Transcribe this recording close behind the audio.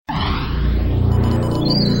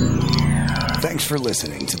Thanks for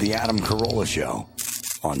listening to The Adam Carolla Show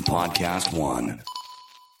on Podcast One.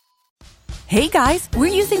 Hey guys,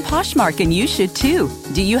 we're using Poshmark and you should too.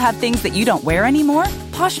 Do you have things that you don't wear anymore?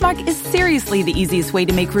 Poshmark is seriously the easiest way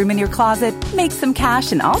to make room in your closet, make some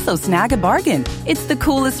cash, and also snag a bargain. It's the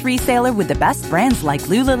coolest reseller with the best brands like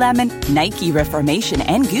Lululemon, Nike, Reformation,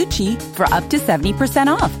 and Gucci for up to 70%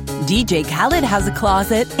 off. DJ Khaled has a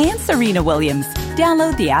closet and Serena Williams.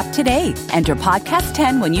 Download the app today. Enter Podcast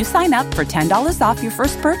 10 when you sign up for $10 off your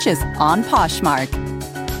first purchase on Poshmark.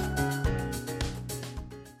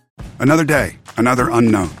 Another day, another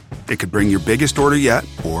unknown. It could bring your biggest order yet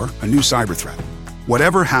or a new cyber threat.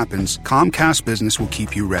 Whatever happens, Comcast Business will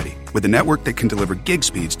keep you ready with a network that can deliver gig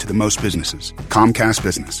speeds to the most businesses. Comcast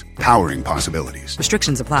Business, powering possibilities.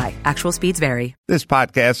 Restrictions apply. Actual speeds vary. This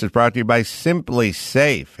podcast is brought to you by Simply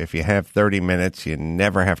Safe. If you have 30 minutes, you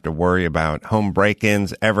never have to worry about home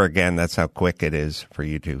break-ins ever again. That's how quick it is for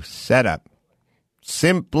you to set up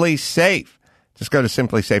Simply Safe. Just go to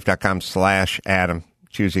simplysafe.com/Adam.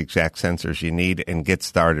 Choose the exact sensors you need and get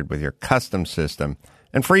started with your custom system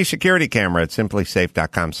and free security camera at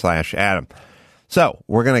simplysafe.com/Adam. So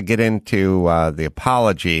we're going to get into the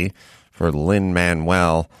apology for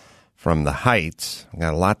Lin-Manuel from the Heights. I've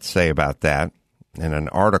got a lot to say about that in an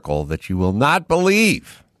article that you will not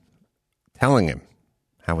believe, telling him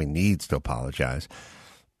how he needs to apologize.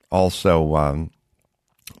 Also,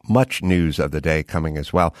 much news of the day coming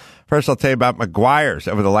as well. First, I'll tell you about McGuire's.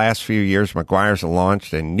 Over the last few years, McGuire's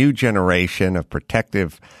launched a new generation of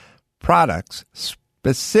protective products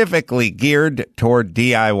specifically geared toward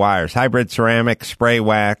DIYers. Hybrid ceramic, spray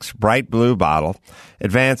wax, bright blue bottle.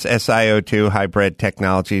 Advanced SiO2 hybrid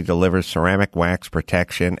technology delivers ceramic wax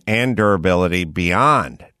protection and durability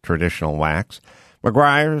beyond traditional wax.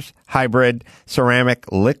 McGuire's hybrid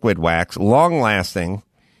ceramic liquid wax, long-lasting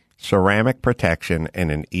ceramic protection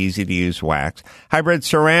and an easy-to-use wax. Hybrid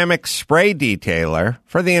ceramic spray detailer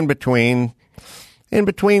for the in-between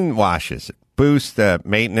washes. It boosts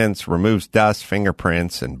maintenance, removes dust,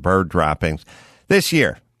 fingerprints, and bird droppings. This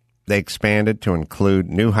year, they expanded to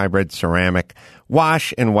include new hybrid ceramic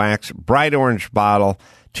wash and wax bright orange bottle,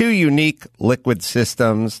 2 unique liquid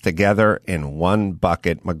systems together in one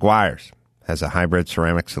bucket. McGuire's has a hybrid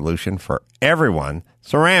ceramic solution for everyone.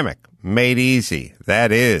 Ceramic made easy.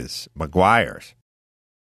 That is McGuire's.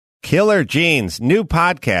 Killer Gene's new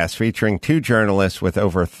podcast featuring 2 journalists with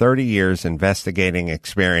over 30 years investigating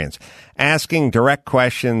experience, asking direct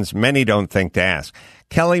questions many don't think to ask.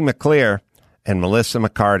 Kelly McClear and Melissa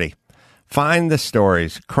McCarty find the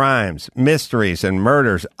stories, crimes, mysteries, and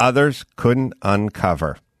murders others couldn't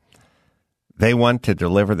uncover. They want to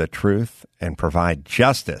deliver the truth and provide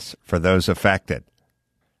justice for those affected.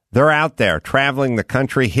 They're out there traveling the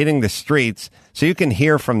country, hitting the streets, so you can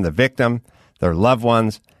hear from the victim, their loved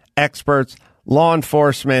ones, experts, law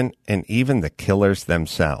enforcement, and even the killers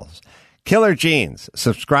themselves. Killer Genes.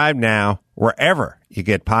 Subscribe now wherever you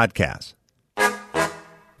get podcasts.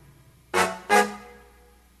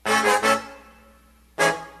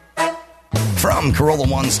 From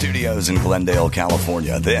Carolla One Studios in Glendale,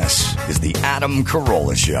 California, this is the Adam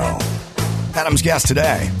Carolla Show. Adam's guest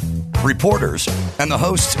today, reporters and the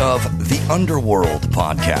hosts of The Underworld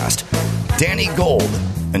podcast, Danny Gold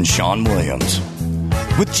and Sean Williams.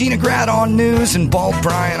 With Gina Grad on news and Bald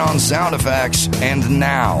Bryan on sound effects. And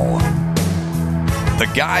now, the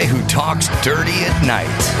guy who talks dirty at night,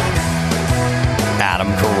 Adam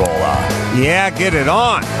Carolla. Yeah, get it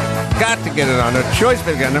on. Got to get it on. No choice,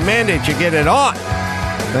 but got a mandate. You get it on.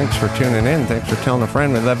 Thanks for tuning in. Thanks for telling a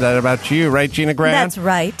friend. We love that about you, right, Gina Grad? That's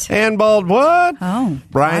right. And Bald what? Oh,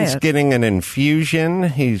 Brian's quiet. getting an infusion.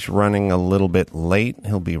 He's running a little bit late.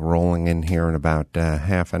 He'll be rolling in here in about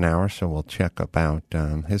half an hour, so we'll check about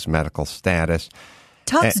his medical status.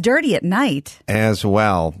 Talks dirty at night. As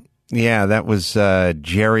well. Yeah, that was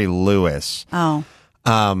Jerry Lewis. Oh.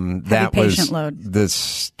 That was patient load. the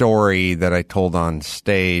story that I told on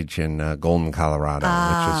stage in Golden, Colorado,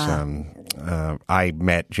 which is I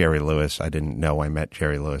met Jerry Lewis. I didn't know I met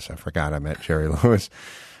Jerry Lewis. I forgot I met Jerry Lewis.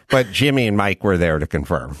 But Jimmy and Mike were there to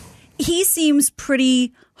confirm. He seems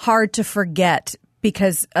pretty hard to forget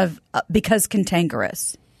because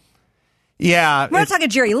cantankerous. Yeah. We're not talking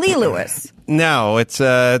Jerry Lee Lewis. No, it's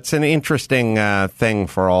an interesting thing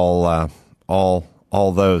for all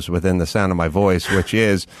those within the sound of my voice, which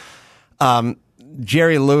is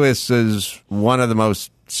Jerry Lewis is one of the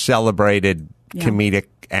most celebrated comedic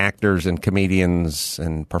actors and comedians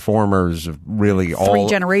and performers of really Three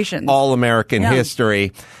generations. all American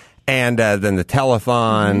history. And then the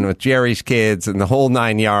telethon with Jerry's Kids and the whole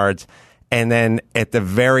 9 yards. And then at the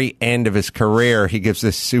very end of his career, he gives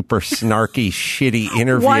this super snarky, shitty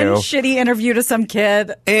interview. One shitty interview to some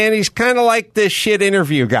kid. And he's kind of like this shit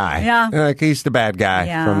interview guy. Yeah. Like he's the bad guy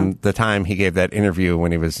from the time he gave that interview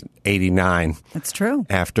when he was 89. That's true.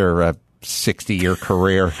 After a 60-year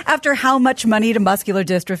career. After how much money to muscular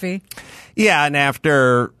dystrophy? Yeah, and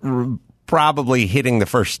after probably hitting the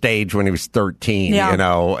first stage when he was 13. Yeah. You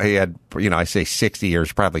know, he had, I say 60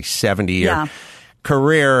 years, probably 70-year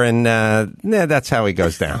career, and that's how he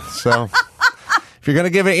goes down. So if you're going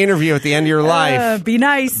to give an interview at the end of your life, be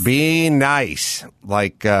nice. Be nice,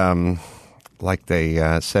 like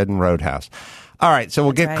they said in Roadhouse. All right, so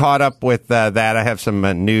we'll get caught up with that. I have some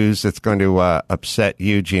news that's going to upset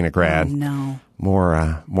you, Gina Grad. Oh, no.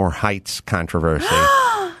 More Heights controversy.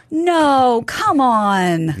 No, come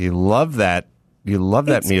on. You love that. You love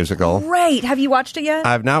that musical. Great. Have you watched it yet?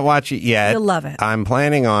 I've not watched it yet. You'll love it. I'm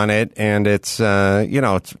planning on it, and it's,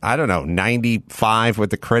 it's, I don't know, 95 with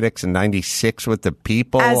the critics and 96 with the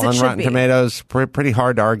people on Rotten Tomatoes. Pretty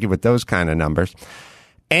hard to argue with those kind of numbers.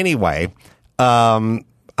 Anyway,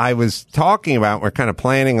 I was talking about, we're kind of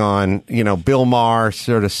planning on, Bill Maher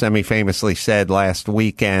sort of semi-famously said last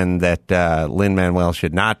weekend that Lin-Manuel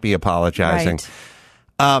should not be apologizing.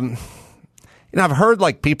 Right. I've heard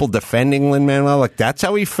like people defending Lin-Manuel, like that's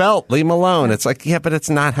how he felt. Leave him alone. It's like, yeah, but it's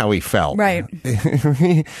not how he felt. Right.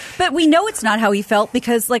 But we know it's not how he felt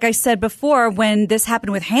because, like I said before, when this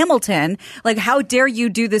happened with Hamilton, like how dare you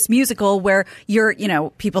do this musical where you're,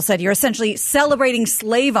 people said you're essentially celebrating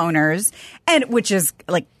slave owners, and which is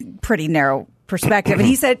like pretty narrow perspective. And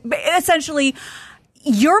he said essentially,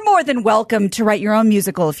 you're more than welcome to write your own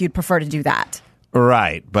musical if you'd prefer to do that.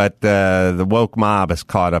 Right, but the woke mob is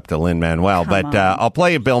caught up to Lin-Manuel. But I'll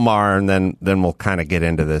play you Bill Maher, and then we'll kind of get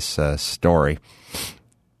into this story.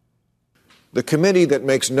 The committee that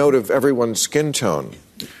makes note of everyone's skin tone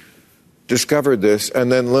discovered this,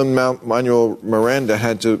 and then Lin-Manuel Miranda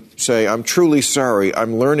had to say, I'm truly sorry.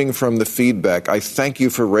 I'm learning from the feedback. I thank you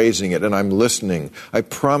for raising it, and I'm listening. I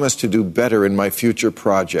promise to do better in my future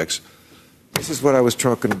projects. This is what I was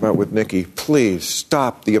talking about with Nikki. Please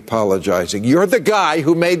stop the apologizing. You're the guy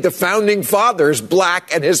who made the founding fathers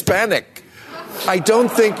black and Hispanic. I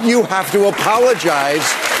don't think you have to apologize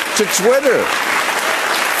to Twitter.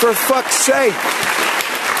 For fuck's sake.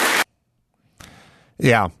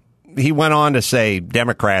 Yeah. He went on to say,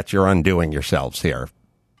 Democrats, you're undoing yourselves here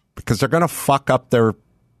because they're going to fuck up their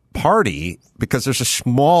party because there's a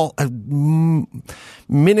small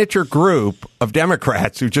miniature group of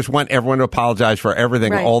Democrats who just want everyone to apologize for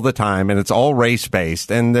everything all the time, and it's all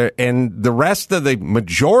race-based, and the rest of the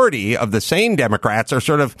majority of the sane Democrats are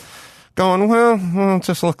sort of going, well,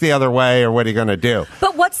 just look the other way, or what are you going to do?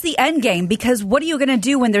 But what's the end game? Because what are you going to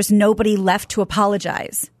do when there's nobody left to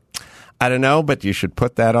apologize? I don't know, but you should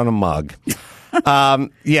put that on a mug.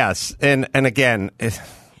 Yes, and again,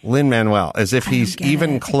 Lin-Manuel, as if he's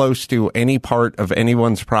even close to any part of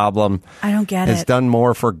anyone's problem. I don't get it. Has done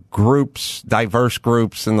more for groups, diverse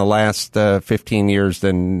groups in the last 15 years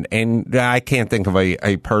and I can't think of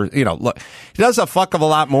a person, look, he does a fuck of a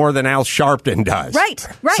lot more than Al Sharpton does. Right.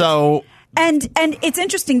 So. And it's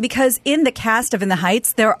interesting because in the cast of In the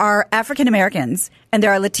Heights, there are African Americans and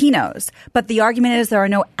there are Latinos. But the argument is there are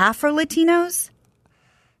no Afro-Latinos.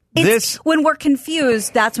 When we're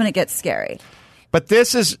confused, that's when it gets scary. But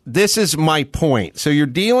this is my point. So you're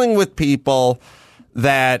dealing with people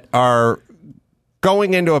that are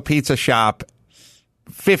going into a pizza shop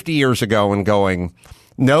 50 years ago and going,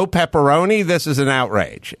 no pepperoni, this is an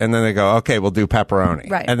outrage. And then they go, okay, we'll do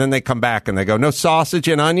pepperoni. Right. And then they come back and they go, no sausage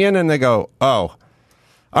and onion. And they go, oh,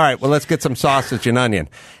 all right, well, let's get some sausage and onion.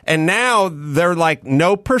 And now they're like,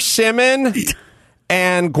 no persimmon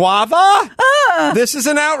and guava? This is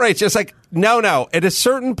an outrage. It's like, no. At a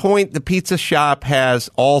certain point, the pizza shop has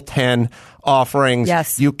all 10 offerings.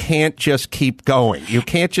 Yes. You can't just keep going. You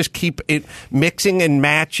can't just keep it mixing and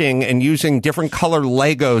matching and using different color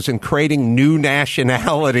Legos and creating new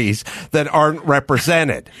nationalities that aren't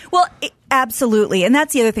represented. Well, absolutely. And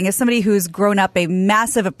that's the other thing. As somebody who's grown up a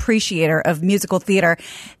massive appreciator of musical theater,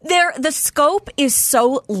 the scope is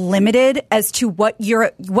so limited as to what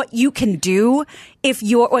you can do if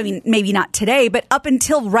you're, I mean, maybe not today, but up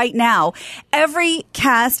until right now, every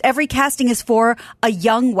casting is for a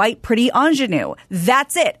young, white, pretty ingenue.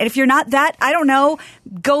 That's it. And if you're not that, I don't know,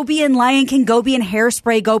 go be in Lion King, go be in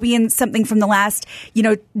Hairspray, go be in something from the last,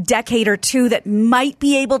 decade or two that might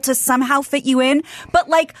be able to somehow fit you in. But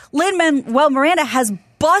like Lin-Manuel Miranda has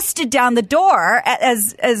busted down the door,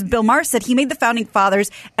 as Bill Maher said. He made the founding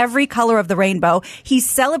fathers every color of the rainbow. He's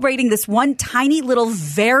celebrating this one tiny little,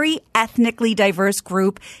 very ethnically diverse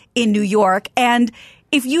group in New York. And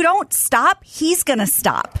if you don't stop, he's going to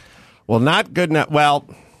stop. Well, not good enough. Well,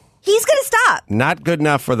 he's going to stop. Not good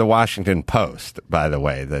enough for the Washington Post, by the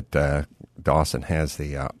way, that Dawson has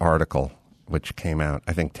the article, which came out,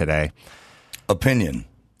 I think, today. Opinion.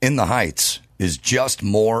 In the Heights is just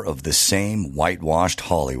more of the same whitewashed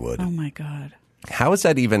Hollywood. Oh, my God. How is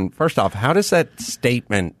that even, first off, how does that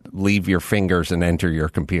statement leave your fingers and enter your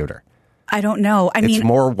computer? I don't know. It's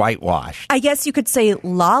more whitewashed. I guess you could say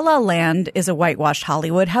La La Land is a whitewashed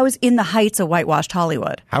Hollywood. How is In the Heights a whitewashed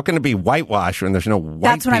Hollywood? How can it be whitewashed when there's no white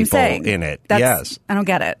That's what people I'm saying. in it? Yes. I don't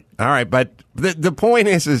get it. All right, but the point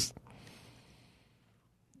is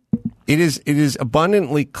it is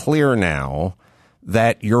abundantly clear now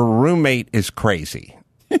that your roommate is crazy.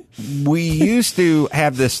 We used to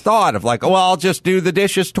have this thought of like, oh, well, I'll just do the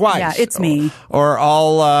dishes twice. Yeah, it's me. Or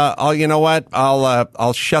I'll you know what?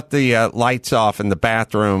 I'll shut the lights off in the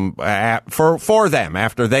bathroom for them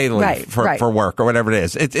after they leave for work or whatever it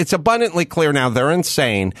is. It's abundantly clear now they're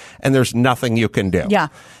insane and there's nothing you can do. Yeah.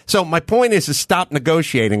 So my point is to stop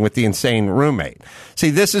negotiating with the insane roommate. See,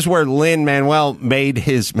 this is where Lin-Manuel made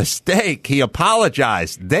his mistake. He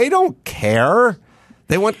apologized. They don't care.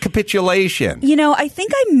 They want capitulation. You know, I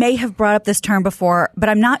think I may have brought up this term before, but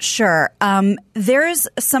I'm not sure. There's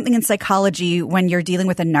something in psychology when you're dealing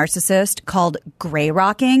with a narcissist called gray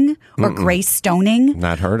rocking or gray stoning.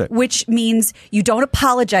 Not heard it. Which means you don't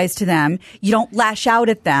apologize to them. You don't lash out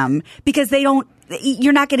at them because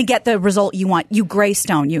you're not going to get the result you want. You gray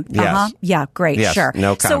stone. Yes. Yeah, great. Yes, sure.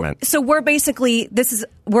 no comment. So we're basically,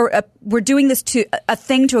 we're doing this to a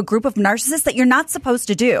thing to a group of narcissists that you're not supposed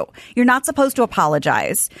to do. You're not supposed to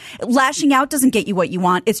apologize. Lashing out doesn't get you what you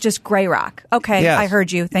want. It's just gray rock. Okay. Yes. I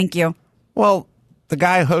heard you. Thank you. Well, the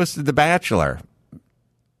guy hosted The Bachelor.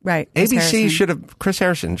 Right. Chris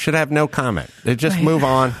Harrison should have no comment. They just move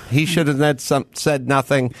on. He should have said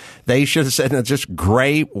nothing. They should have said, just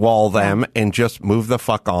gray wall them and just move the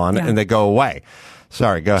fuck on and they go away.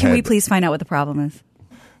 Sorry, go ahead. Can we please find out what the problem is?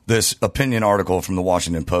 This opinion article from the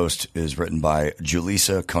Washington Post is written by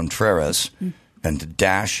Julissa Contreras and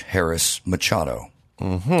Dash Harris Machado.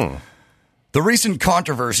 Mm-hmm. The recent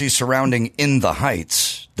controversy surrounding In the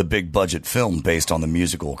Heights, the big-budget film based on the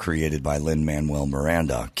musical created by Lin-Manuel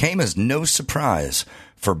Miranda, came as no surprise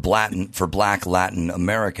for Black Latin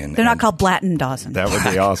American. They're not called Blatin, Dawson. That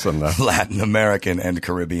would be awesome, though. Latin American and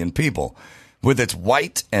Caribbean people. With its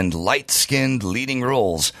white and light-skinned leading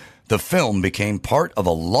roles, the film became part of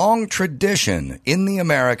a long tradition in the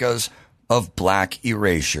Americas of black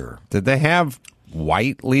erasure. Did they have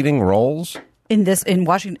white leading roles? In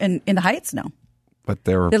Washington, in the Heights, no. But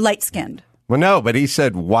they're light skinned. Well, no, but he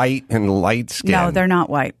said white and light skinned. No, they're not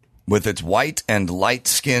white. With its white and light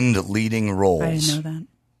skinned leading roles. I didn't know that.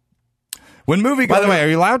 When By the way, are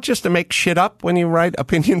you allowed just to make shit up when you write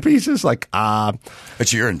opinion pieces? Like,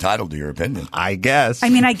 but you're entitled to your opinion. I guess. I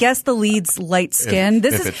mean, I guess the lead's light skinned.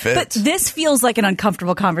 If it fits. But this feels like an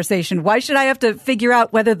uncomfortable conversation. Why should I have to figure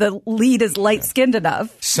out whether the lead is light skinned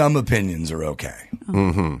enough? Some opinions are okay. Oh.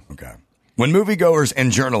 Mm-hmm. Okay. When moviegoers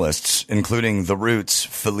and journalists, including The Roots'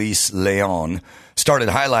 Felice Leon, started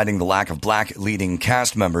highlighting the lack of black leading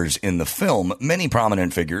cast members in the film, many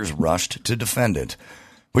prominent figures rushed to defend it.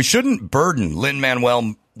 We shouldn't burden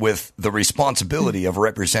Lin-Manuel with the responsibility of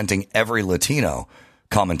representing every Latino,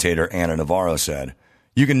 commentator Ana Navarro said.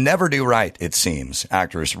 You can never do right, it seems,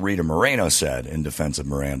 actress Rita Moreno said in defense of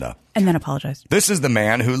Miranda. And then apologized. This is the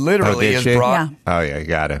man who literally has brought you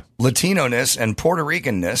got it. Latino-ness and Puerto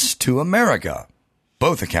Rican-ness to America.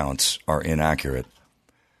 Both accounts are inaccurate.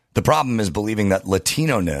 The problem is believing that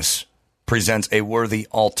Latino-ness presents a worthy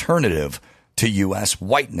alternative to U.S.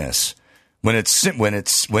 whiteness when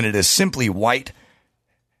it is simply white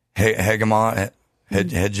hegemony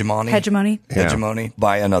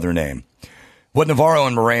by another name. What Navarro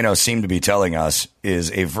and Moreno seem to be telling us is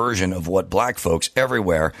a version of what black folks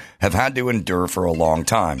everywhere have had to endure for a long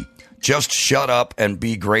time. Just shut up and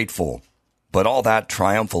be grateful. But all that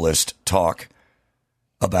triumphalist talk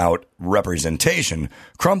about representation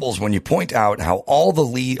crumbles when you point out how all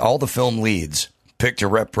the film leads picked to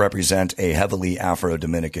represent a heavily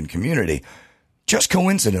Afro-Dominican community just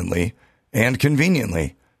coincidentally and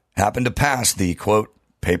conveniently happen to pass the, quote,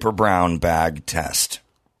 paper brown bag test.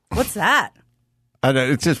 What's that?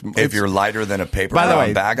 If you're lighter than a paper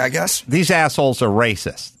brown bag, I guess. These assholes are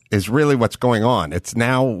racist, is really what's going on. It's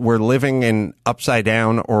now we're living in upside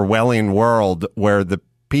down Orwellian world where the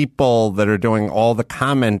people that are doing all the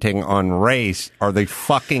commenting on race are the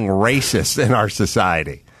fucking racists in our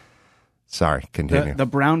society. Sorry, continue. The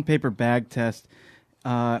brown paper bag test,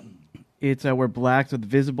 It's where blacks with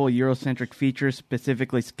visible Eurocentric features,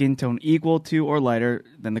 specifically skin tone equal to or lighter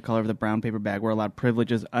than the color of the brown paper bag, were allowed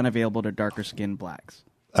privileges unavailable to darker skinned blacks.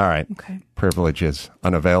 All right. Okay. Privileges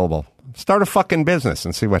unavailable. Start a fucking business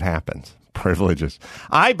and see what happens. Privileges.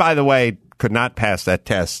 I, by the way, could not pass that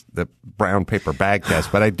test, the brown paper bag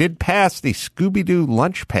test, but I did pass the Scooby-Doo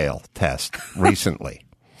lunch pail test recently.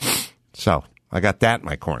 So I got that in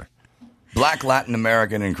my corner. Black, Latin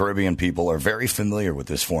American, and Caribbean people are very familiar with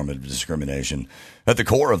this form of discrimination. At the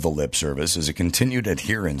core of the lip service is a continued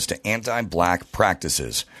adherence to anti-black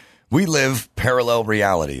practices. We live parallel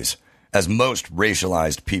realities, as most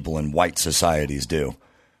racialized people in white societies do.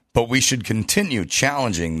 But we should continue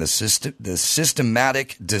challenging the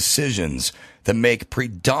systematic decisions that make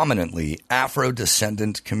predominantly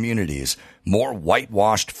Afro-descendant communities more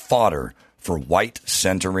whitewashed fodder for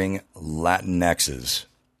white-centering Latinxes.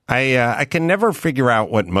 I can never figure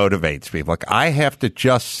out what motivates people. Like, I have to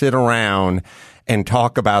just sit around and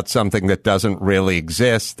talk about something that doesn't really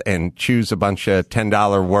exist and choose a bunch of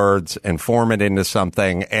 $10 words and form it into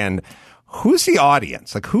something. And who's the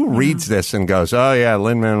audience? Like, who reads this and goes, oh, yeah,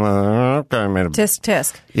 Lin-Manuel, okay, Tisk,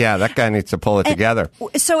 tisk. Yeah, that guy needs to pull it together.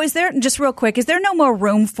 So is there, just real quick, is there no more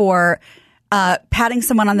room for patting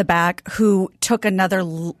someone on the back who took another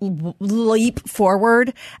leap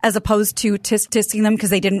forward as opposed to tisking them because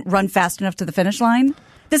they didn't run fast enough to the finish line?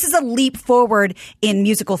 This is a leap forward in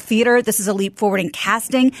musical theater. This is a leap forward in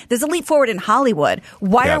casting. This is a leap forward in Hollywood.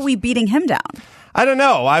 Why are we beating him down? I don't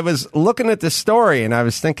know. I was looking at this story and I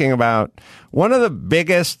was thinking about one of the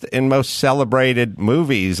biggest and most celebrated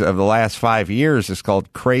movies of the last 5 years is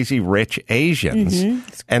called Crazy Rich Asians. Mm-hmm.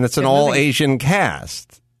 And it's an all-Asian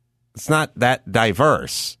cast. It's not that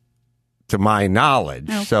diverse, to my knowledge.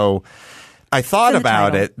 Nope. So I thought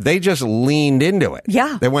about it. They just leaned into it.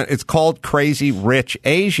 Yeah. They went, it's called Crazy Rich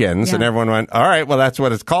Asians. Yeah. And everyone went, all right, well, that's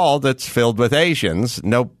what it's called. It's filled with Asians.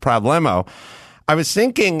 No problemo. I was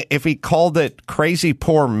thinking if he called it Crazy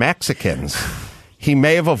Poor Mexicans, he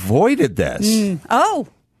may have avoided this. Oh,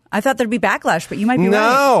 I thought there'd be backlash, but you might be right.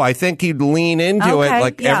 No, I think he'd lean into it.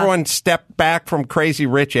 Like everyone stepped back from Crazy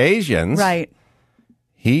Rich Asians. Right.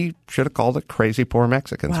 He should have called it Crazy Poor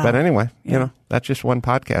Mexicans. Wow. But anyway, you know, that's just one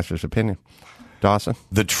podcaster's opinion. Dawson?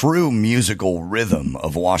 The true musical rhythm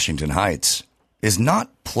of Washington Heights is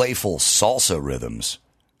not playful salsa rhythms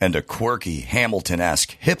and a quirky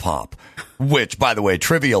Hamilton-esque hip-hop, which, by the way,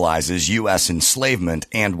 trivializes U.S. enslavement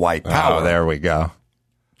and white power. Oh, there we go.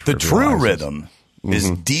 The true rhythm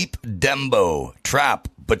is deep dembo, trap,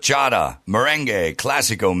 bachata, merengue,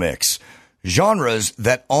 classico mix. Genres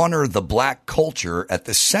that honor the black culture at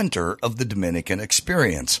the center of the Dominican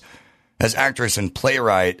experience. As actress and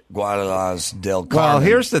playwright Guadalas del Carmen. Well,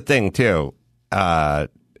 here's the thing, too. Hey,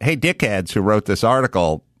 dickheads who wrote this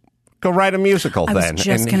article, go write a musical then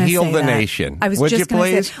and heal the nation. Would you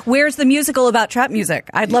please? Where's the musical about trap music?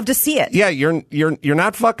 I'd love to see it. Yeah, you're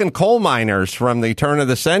not fucking coal miners from the turn of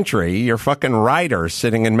the century. You're fucking writers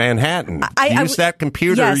sitting in Manhattan. Use that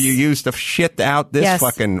computer you used to shit out this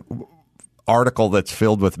fucking article that's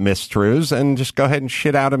filled with mistruths and just go ahead and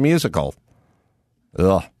shit out a musical.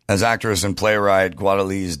 Ugh. As actress and playwright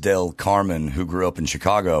Guadalas del Carmen, who grew up in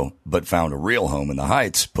Chicago but found a real home in the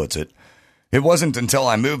Heights, puts it, it wasn't until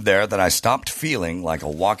I moved there that I stopped feeling like a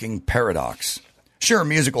walking paradox. Sure,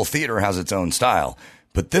 musical theater has its own style,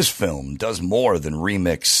 but this film does more than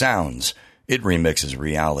remix sounds. It remixes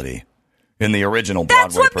reality. In the original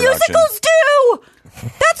Broadway production... That's what musicals do! That's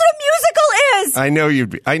what a musical is! I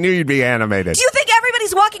knew you'd be animated. Do you think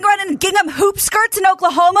everybody's walking around in gingham hoop skirts in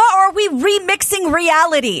Oklahoma, or are we remixing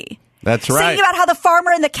reality? That's right. Singing about how the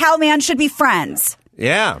farmer and the cowman should be friends.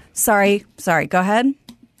 Yeah. Sorry, go ahead.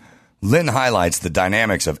 Lynn highlights the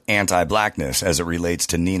dynamics of anti-blackness as it relates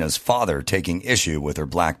to Nina's father taking issue with her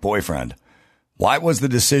black boyfriend. Why was the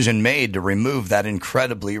decision made to remove that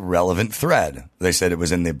incredibly relevant thread? They said it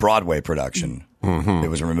was in the Broadway production. Mm-hmm. It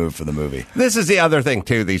was removed for the movie. This is the other thing,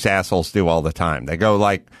 too, these assholes do all the time. They go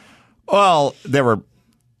like, well, there's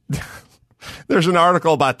an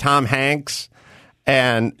article about Tom Hanks,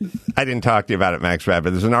 and I didn't talk to you about it, Max Fab, but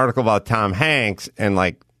there's an article about Tom Hanks, and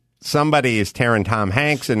like somebody is tearing Tom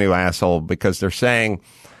Hanks a new asshole because they're saying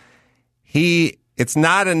it's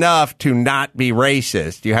not enough to not be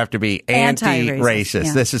racist. You have to be anti-racist.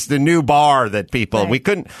 Yeah. This is the new bar that people,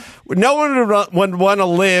 no one would want to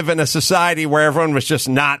live in a society where everyone was just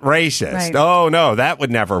not racist. Right. Oh, no, that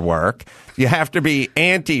would never work. You have to be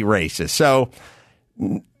anti-racist. So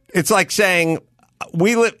it's like saying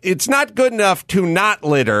it's not good enough to not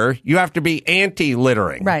litter. You have to be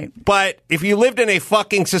anti-littering. Right. But if you lived in a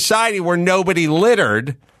fucking society where nobody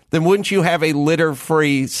littered, then wouldn't you have a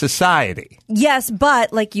litter-free society? Yes,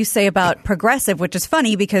 but like you say about progressive, which is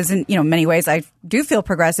funny because in many ways I do feel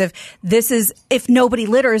progressive. This is if nobody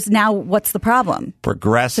litters, now what's the problem?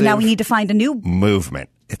 Progressive. So now we need to find a new movement.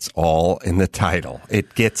 It's all in the title.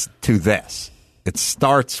 It gets to this. It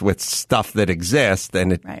starts with stuff that exists,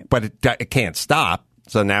 but it can't stop.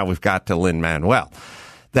 So now we've got to Lin-Manuel.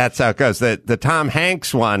 That's how it goes. The Tom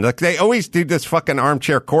Hanks one, like they always do this fucking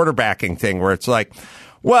armchair quarterbacking thing where it's like,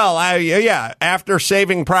 well, after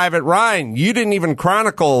Saving Private Ryan, you didn't even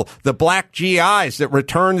chronicle the black GIs that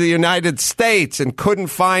returned to the United States and couldn't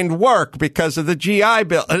find work because of the GI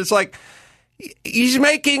Bill. And it's like, he's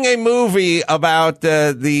making a movie about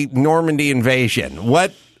the Normandy invasion.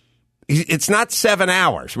 It's not 7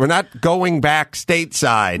 hours. We're not going back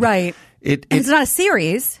stateside. Right. It's not a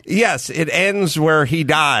series. Yes, it ends where he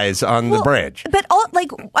dies on the bridge. But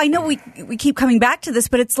I know we keep coming back to this,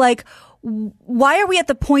 but it's like, why are we at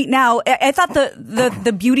the point now? I thought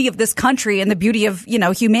the beauty of this country and the beauty of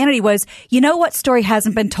humanity was, what story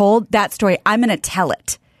hasn't been told? That story, I'm going to tell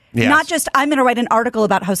it. Yes. Not just I'm going to write an article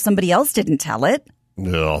about how somebody else didn't tell it.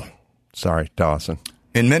 No, sorry, Dawson.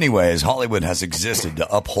 In many ways, Hollywood has existed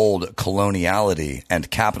to uphold coloniality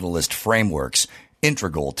and capitalist frameworks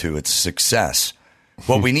integral to its success.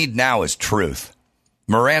 What we need now is truth.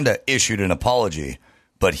 Miranda issued an apology,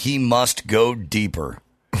 but he must go deeper.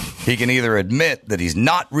 He can either admit that he's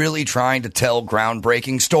not really trying to tell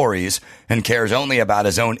groundbreaking stories and cares only about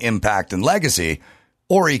his own impact and legacy,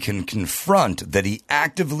 or he can confront that he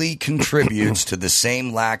actively contributes to the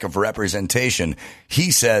same lack of representation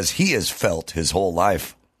he says he has felt his whole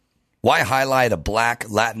life. Why highlight a black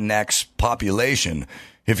Latinx population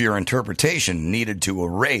if your interpretation needed to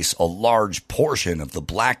erase a large portion of the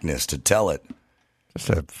blackness to tell it? Just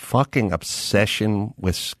a fucking obsession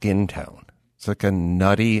with skin tone. It's like a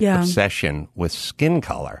nutty obsession with skin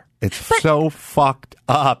color. It's so fucked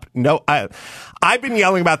up. No, I've been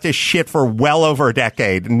yelling about this shit for well over a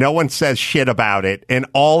decade. No one says shit about it. And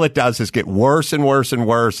all it does is get worse and worse and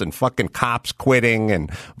worse, and fucking cops quitting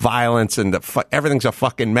and violence, and everything's a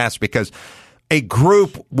fucking mess because a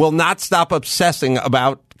group will not stop obsessing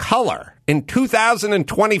about color. In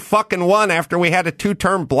 2021, after we had a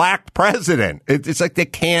 2-term black president, it's like they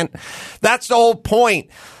can't. That's the whole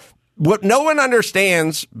point. What no one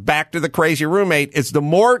understands, back to the crazy roommate, is the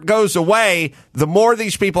more it goes away, the more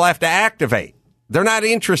these people have to activate. They're not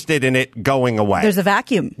interested in it going away. There's a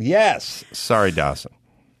vacuum. Yes. Sorry, Dawson.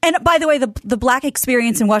 And by the way, the black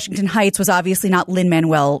experience in Washington Heights was obviously not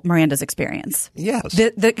Lin-Manuel Miranda's experience. Yes.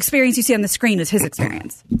 The experience you see on the screen is his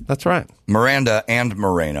experience. That's right. Miranda and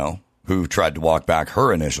Moreno, who tried to walk back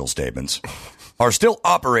her initial statements, are still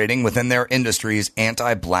operating within their industry's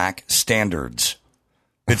anti-black standards.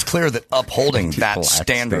 It's clear that upholding that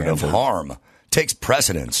standard of harm takes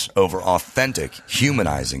precedence over authentic,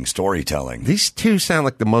 humanizing storytelling. These two sound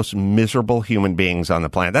like the most miserable human beings on the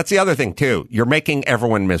planet. That's the other thing, too. You're making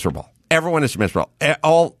everyone miserable. Everyone is miserable.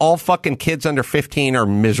 All fucking kids under 15 are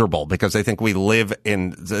miserable because they think we live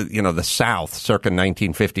in the South circa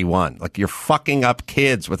 1951. Like, you're fucking up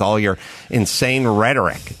kids with all your insane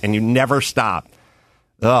rhetoric, and you never stop.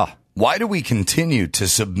 Ugh. Why do we continue to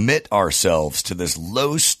submit ourselves to this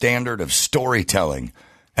low standard of storytelling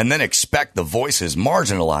and then expect the voices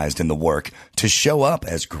marginalized in the work to show up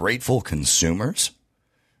as grateful consumers?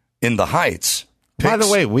 In the Heights. By the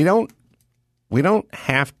way, we don't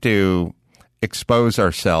have to expose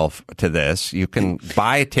ourselves to this. You can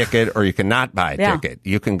buy a ticket or you can not buy a ticket.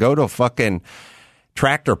 You can go to a fucking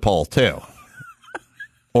tractor pull too.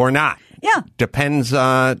 Or not. Yeah. Depends. You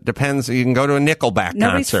can go to a Nickelback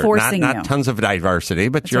Nobody's concert. Forcing not you. Tons of diversity,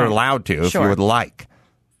 but you're allowed to if you would like.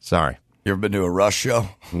 Sorry. You ever been to a Rush show?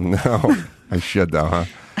 No. I should, though, huh?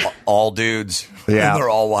 All dudes. Yeah. And they're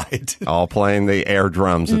all white. All playing the air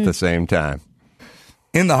drums at the same time.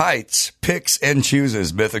 In the Heights picks and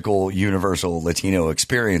chooses mythical, universal Latino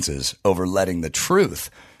experiences over letting the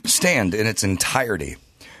truth stand in its entirety.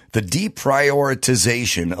 The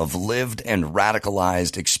deprioritization of lived and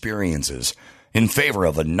radicalized experiences in favor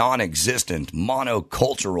of a non-existent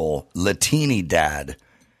monocultural Latini dad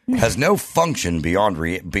has no function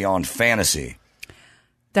beyond fantasy.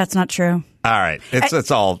 That's not true. All right.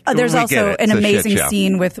 It's all. There's also an amazing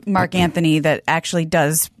scene with Mark Anthony that actually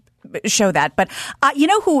does show that. But you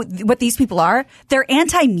know what these people are? They're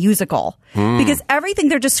anti-musical because everything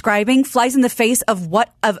they're describing flies in the face of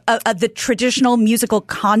the traditional musical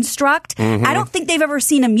construct. I don't think they've ever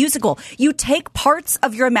seen a musical. You take parts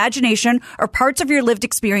of your imagination or parts of your lived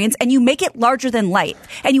experience and you make it larger than life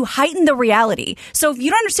and you heighten the reality. So if you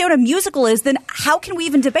don't understand what a musical is, then how can we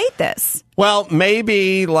even debate this? Well,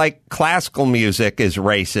 maybe like classical music is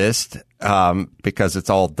racist because it's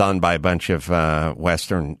all done by a bunch of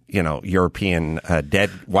Western, European dead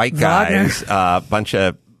white guys. Bunch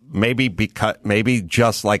of maybe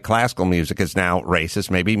just like classical music is now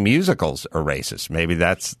racist. Maybe musicals are racist. Maybe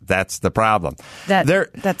that's the problem.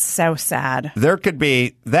 That's so sad. There could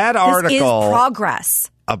be that article. This is progress.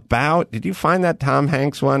 About, did you find that Tom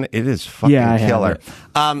Hanks one? It is fucking killer.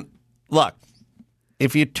 Look,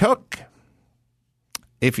 if you took,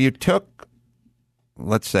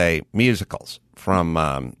 let's say, musicals from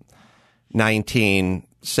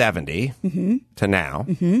 1970 to now,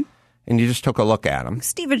 and you just took a look at them.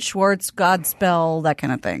 Stephen Schwartz, Godspell, that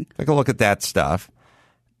kind of thing. Take a look at that stuff.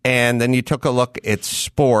 And then you took a look at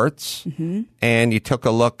sports, and you took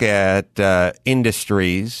a look at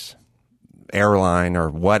industries, airline or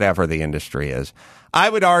whatever the industry is. I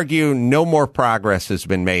would argue no more progress has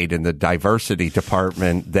been made in the diversity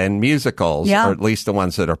department than musicals, or at least the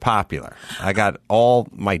ones that are popular. I got all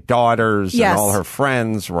my daughters and all her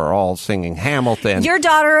friends were all singing Hamilton. Your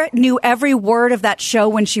daughter knew every word of that show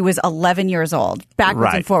when she was 11 years old,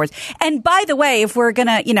 backwards and forwards. And by the way, if we're going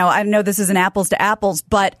to, I know this isn't apples to apples,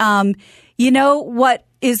 but you know what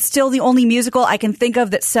is still the only musical I can think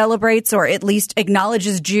of that celebrates or at least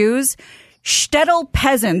acknowledges Jews? Shtetl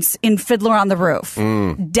peasants in Fiddler on the Roof.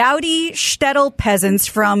 Dowdy shtetl peasants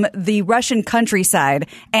from the Russian countryside.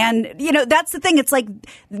 And, that's the thing. It's like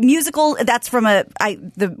musical, that's from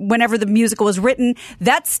whenever the musical was written,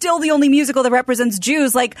 that's still the only musical that represents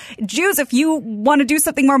Jews. Like, Jews, if you want to do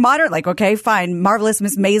something more modern, like, okay, fine, Marvelous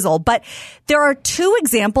Miss Maisel. But there are two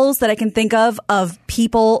examples that I can think of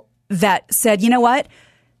people that said, you know what?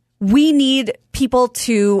 We need people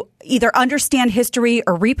to either understand history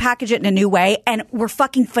or repackage it in a new way. And we're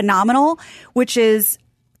fucking phenomenal, which is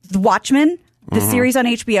The Watchmen, the series on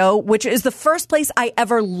HBO, which is the first place I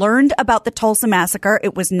ever learned about the Tulsa Massacre.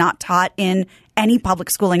 It was not taught in any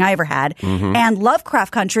public schooling I ever had. And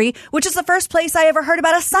Lovecraft Country, which is the first place I ever heard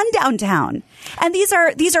about a sundown town. And these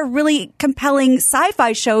are really compelling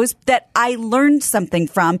sci-fi shows that I learned something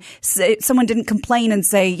from. Someone didn't complain and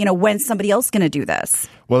say, when's somebody else going to do this?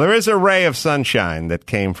 Well, there is a ray of sunshine that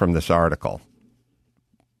came from this article.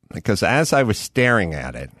 Because as I was staring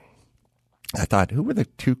at it, I thought, who were the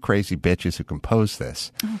two crazy bitches who composed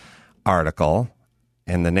this article?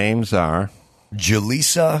 And the names are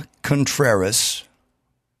Julissa Contreras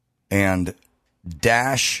and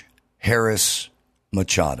Dash Harris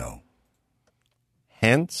Machado.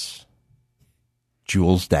 Hence,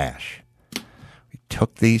 Jules Dash. We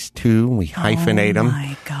took these two, we hyphenate them.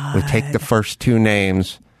 My God. We take the first two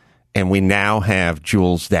names, and we now have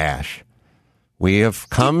Jules Dash. We have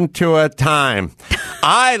come to a time.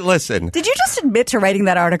 Listen. Did you just admit to writing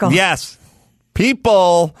that article? Yes.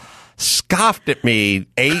 People scoffed at me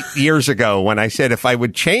 8 years ago when I said if I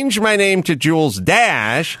would change my name to Jules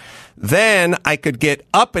Dash, then I could get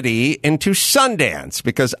uppity into Sundance,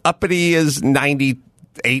 because uppity is 98%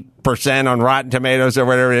 on Rotten Tomatoes or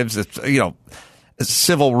whatever it is. It's,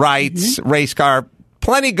 civil rights, race car.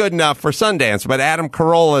 Plenty good enough for Sundance, but Adam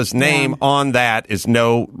Carolla's name on that is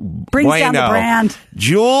no Brings bueno. Down the brand.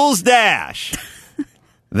 Jules Dash.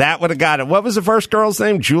 That would have got it. What was the first girl's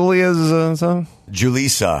name? Julia's something?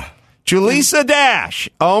 Julissa Dash.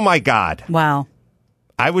 Oh, my God. Wow.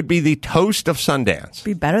 I would be the toast of Sundance.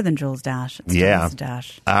 Be better than Jules Dash. It's Jules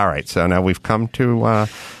Dash. All right. So now we've come to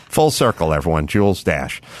full circle, everyone. Jules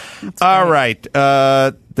Dash. That's all great.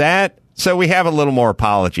 right. So we have a little more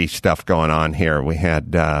apology stuff going on here. We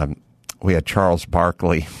had Charles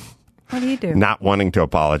Barkley. What do you do? Not wanting to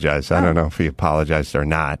apologize. I don't know if he apologized or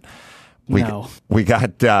not. No. We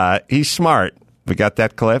got, he's smart. We got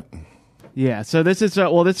that clip. Yeah. So this is,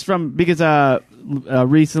 this is from, because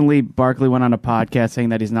recently Barkley went on a podcast saying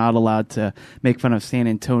that he's not allowed to make fun of San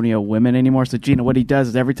Antonio women anymore. So Gina, what he does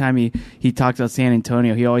is every time he talks about San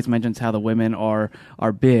Antonio, he always mentions how the women are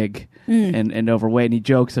big and overweight, and he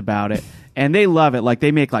jokes about it. And they love it. Like,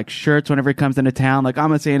 they make like shirts whenever he comes into town. Like,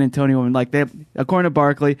 I'm a San Antonio woman. Like, according to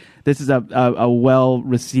Barkley, this is a well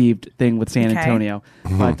received thing with San Antonio.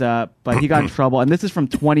 But he got in trouble. And this is from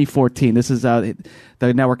 2014. This is the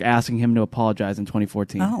network asking him to apologize in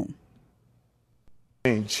 2014. Oh.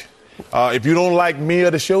 If you don't like me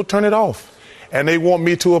or the show, turn it off. and they want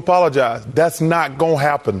me to apologize. That's not going to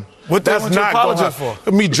happen. What they want you to apologize for?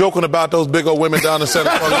 Me joking about those big old women down in Santa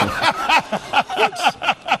Cruz.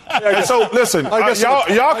 So listen,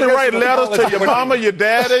 y'all can write letters to your mama, your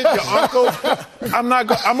daddy, your uncle. I'm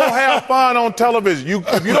gonna have fun on television. You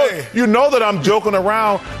know that I'm joking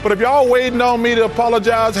around, but if y'all waiting on me to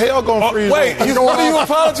apologize, hell gonna freeze. Wait, what are you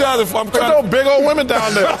apologizing for? There's no big old women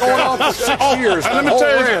down there. Going on for 6 years. And let me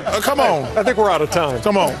tell you, come on. I think we're out of time.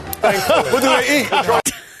 Come on. Thankfully. What do they eat?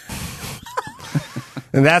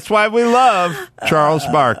 And that's why we love Charles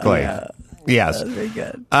Barkley. Yes. That was very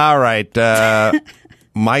good. All right.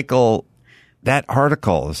 Michael, that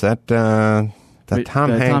article, is that Tom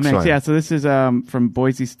Hanks one? Yeah, so this is from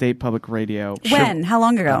Boise State Public Radio. When? How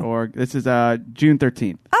long ago? This is June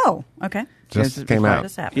 13th. Oh, okay. Just came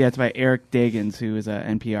out. Yeah, it's by Eric Dagans, who is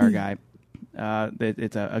an NPR guy.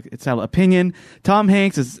 It's an opinion. Tom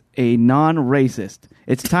Hanks is a non-racist.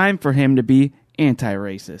 It's time for him to be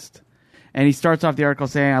anti-racist. And he starts off the article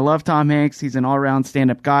saying, I love Tom Hanks. He's an all-around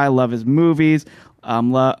stand-up guy. Love his movies.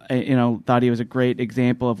 Thought he was a great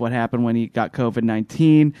example of what happened when he got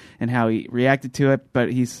COVID-19 and how he reacted to it.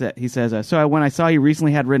 But he says, so when I saw he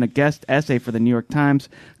recently had written a guest essay for the New York Times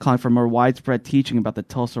calling for more widespread teaching about the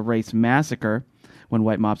Tulsa Race Massacre, when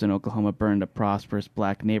white mobs in Oklahoma burned a prosperous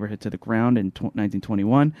black neighborhood to the ground in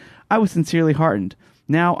 1921, I was sincerely heartened.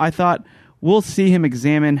 Now I thought, we'll see him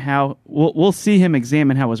examine how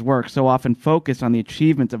his work, so often focused on the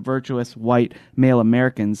achievements of virtuous white male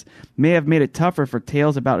Americans, may have made it tougher for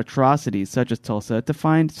tales about atrocities such as Tulsa to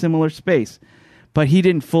find similar space. But he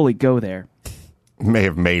didn't fully go there. May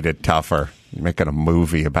have made it tougher. You're making a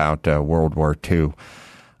movie about World War II.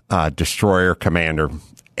 Destroyer commander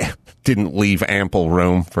didn't leave ample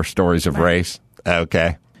room for stories of race.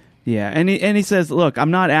 Okay. Yeah, and he says, look,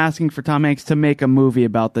 I'm not asking for Tom Hanks to make a movie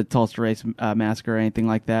about the Tulsa Race Massacre or anything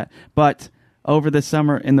like that, but over the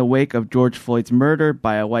summer, in the wake of George Floyd's murder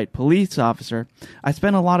by a white police officer, I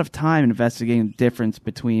spent a lot of time investigating the difference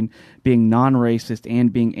between being non-racist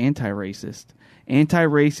and being anti-racist.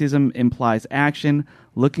 Anti-racism implies action,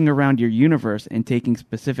 looking around your universe, and taking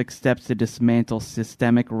specific steps to dismantle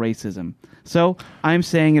systemic racism. So I'm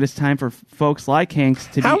saying it is time for folks like Hanks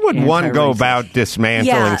to be How would one go anti-racist. about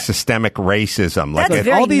dismantling systemic racism? That's Like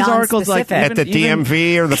very all these articles, like at the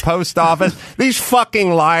DMV or the post office, these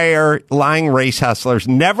fucking lying race hustlers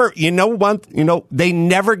never. They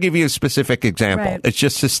never give you a specific example. Right. It's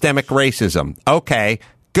just systemic racism. Okay,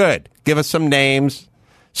 good. Give us some names.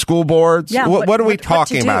 School boards. Yeah, what are we what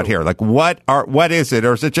talking to about do? here? Like what is it,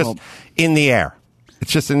 or is it just in the air?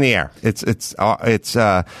 It's just in the air. It's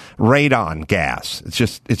radon gas. It's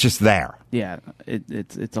just there. Yeah,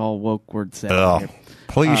 it's all woke word set. Ugh.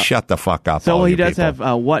 Please shut the fuck up. So all he you does people.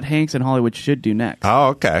 have what Hanks and Hollywood should do next.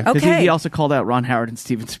 Oh, okay. Because Okay. he also called out Ron Howard and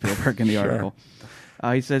Steven Spielberg in the article.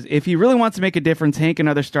 He says, if he really wants to make a difference, Hank and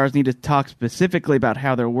other stars need to talk specifically about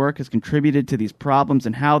how their work has contributed to these problems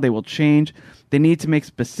and how they will change. They need to make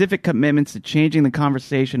specific commitments to changing the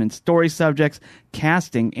conversation in story subjects,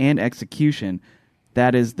 casting, and execution.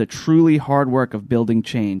 That is the truly hard work of building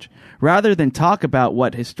change. Rather than talk about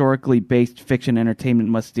what historically based fiction entertainment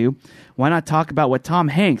must do, why not talk about what Tom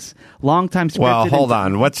Hanks, longtime scripted... Well, hold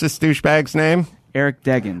on. What's this douchebag's name? Eric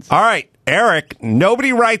Dagans. All right, Eric,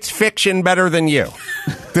 nobody writes fiction better than you.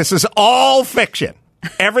 This is all fiction.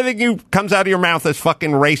 Everything comes out of your mouth is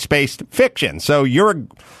fucking race-based fiction. So you're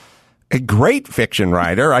a great fiction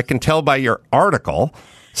writer. I can tell by your article.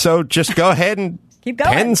 So just go ahead and Keep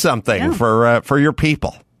going. pen something for your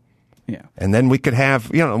people. Yeah. And then we could have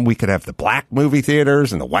the black movie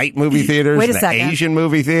theaters and the white movie theaters Wait a and the second. Asian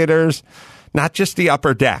movie theaters, not just the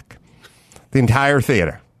upper deck, the entire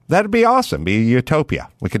theater. That'd be awesome. Be a utopia.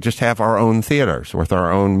 We could just have our own theaters with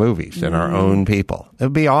our own movies and our own people. It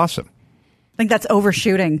would be awesome. I think that's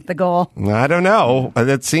overshooting the goal. I don't know.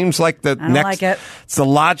 That seems like the I don't next. like it. It's the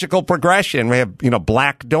logical progression. We have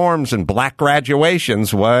black dorms and black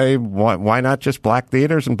graduations. Why not just black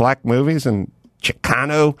theaters and black movies and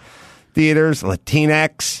Chicano theaters,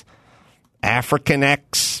 Latinx, African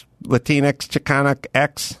X, Latinx, Chicano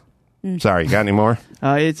X. Sorry, you got any more?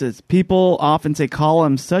 It says, people often say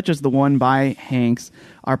columns such as the one by Hanks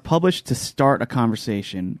are published to start a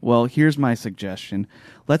conversation. Well, here's my suggestion.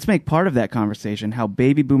 Let's make part of that conversation how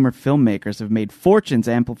baby boomer filmmakers have made fortunes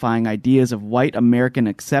amplifying ideas of white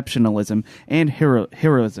American exceptionalism and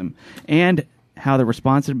heroism, and how the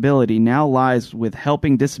responsibility now lies with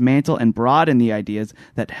helping dismantle and broaden the ideas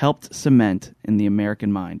that helped cement in the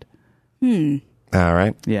American mind. All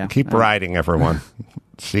right. Yeah. Keep writing, everyone.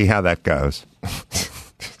 See how that goes.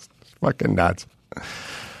 Fucking nuts.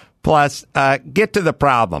 Plus, get to the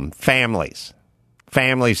problem. Families.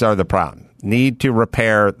 Families are the problem. need to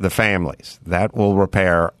repair the families. That will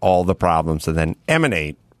repair all the problems and then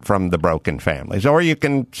emanate from the broken families. Or you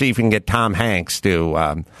can see if you can get Tom Hanks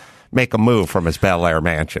to make a move from his Bel Air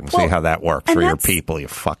mansion. See how that works for your people, you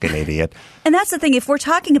fucking idiot. And that's the thing. If we're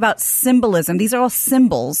talking about symbolism, these are all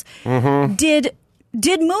symbols. Mm-hmm. Did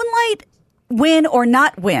Moonlight win or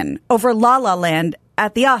not win over La La Land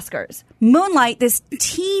at the Oscars? Moonlight, this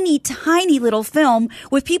teeny tiny little film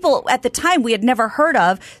with people at the time we had never heard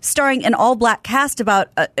of, starring an all-black cast about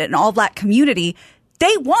an all-black community,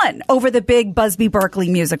 they won over the big Busby Berkeley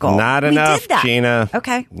musical. Not enough, Gina.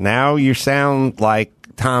 Okay. Now you sound like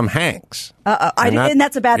Tom Hanks. And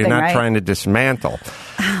that's a bad thing, right? You're not trying to dismantle.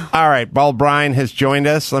 All right, Bryan has joined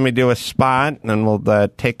us. Let me do a spot, and then we'll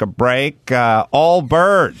take a break. All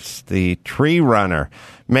Birds, the tree runner,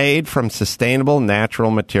 made from sustainable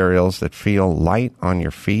natural materials that feel light on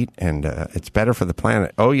your feet, and it's better for the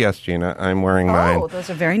planet. Oh, yes, Gina, I'm wearing mine. Oh, those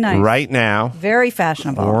are very nice. Right now. Very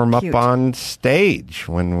fashionable. Warm Cute. up on stage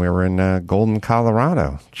when we were in Golden,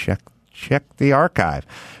 Colorado. Check the archive.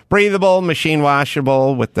 Breathable, machine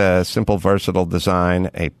washable with the simple, versatile design.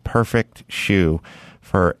 A perfect shoe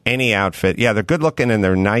for any outfit. Yeah, they're good looking and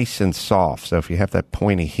they're nice and soft. So if you have that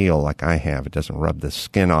pointy heel like I have, it doesn't rub the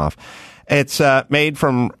skin off. It's made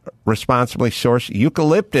from responsibly sourced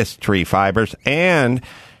eucalyptus tree fibers, and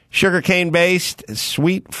sugarcane-based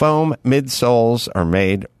sweet foam midsoles are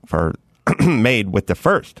made with the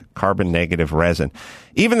first carbon-negative resin.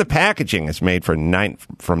 Even the packaging is made from 90%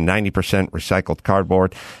 recycled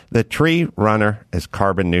cardboard. The Tree Runner is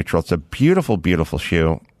carbon neutral. It's a beautiful, beautiful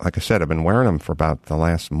shoe. Like I said, I've been wearing them for about the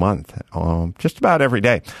last month, just about every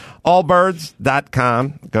day.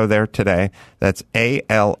 Allbirds.com. Go there today. That's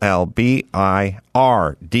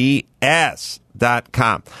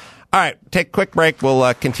ALLBIRDS.com. All right, take a quick break.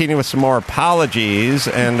 We'll continue with some more apologies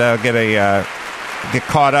and get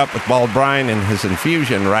caught up with Bald Bryan and his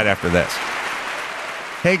infusion right after this.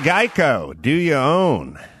 Hey, Geico, do you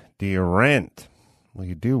own? Do you rent? Well,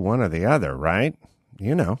 you do one or the other, right?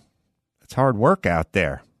 You know, it's hard work out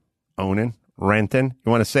there. Owning, renting.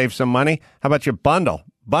 You want to save some money? How about you bundle?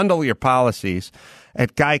 Bundle your policies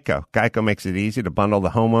at Geico. Geico makes it easy to bundle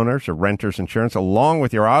the homeowners or renters insurance along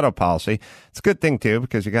with your auto policy. It's a good thing, too,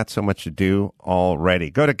 because you got so much to do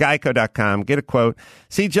already. Go to geico.com, get a quote,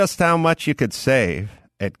 see just how much you could save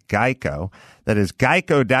at Geico. That is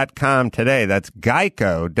geico.com today. That's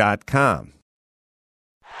geico.com.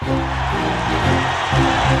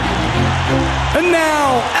 And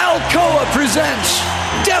now, Alcoa presents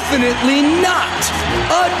Definitely Not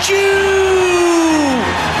a Jew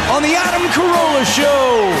on the Adam Carolla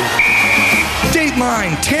Show.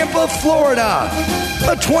 Dateline, Tampa, Florida.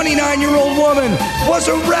 A 29-year-old woman was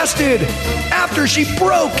arrested after she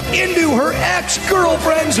broke into her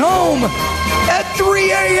ex-girlfriend's home at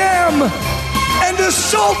 3 a.m. and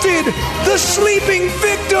assaulted the sleeping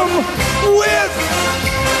victim with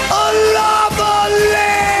a lava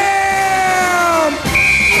lamp.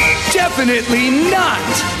 Definitely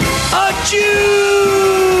not a Jew.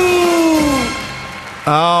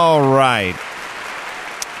 All right.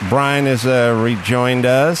 Bryan has rejoined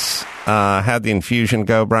us. How'd the infusion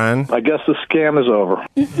go, Bryan? I guess the scam is over.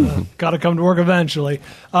 Got to come to work eventually.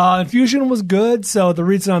 Infusion was good, so the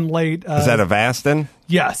reason I'm late... is that Avastin?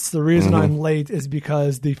 Yes, the reason I'm late is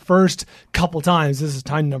because the first couple times, this is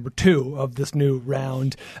time number 2 of this new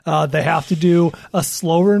round, they have to do a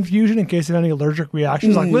slower infusion in case of any allergic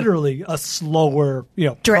reactions, like literally a slower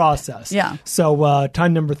process. Yeah. So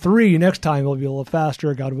time number 3, next time it'll be a little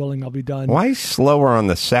faster. God willing, I'll be done. Why slower on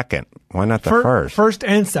the second? Why not the first? First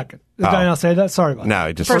and second. Did I not say that? Sorry about that.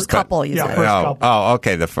 No, just first couple. You said. First couple. Oh,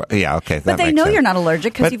 okay. Okay. But they know you're not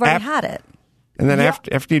allergic because you've already had it. And then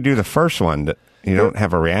after you do the first one, you don't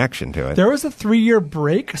have a reaction to it. There was a 3-year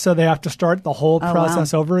break, so they have to start the whole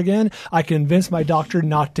process over again. I convinced my doctor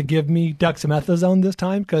not to give me dexamethasone this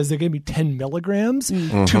time because they gave me 10 milligrams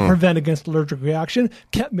to prevent against allergic reaction.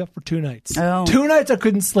 Kept me up for 2 nights. 2 nights I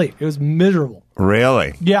couldn't sleep. It was miserable.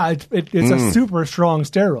 Really? Yeah, it's a super strong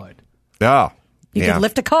steroid. Oh. You could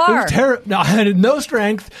lift a car. No, I had no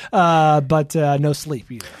strength, but no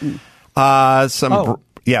sleep either.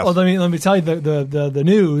 Yes. Well, let me tell you the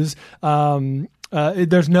news.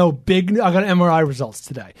 There's no big. I got MRI results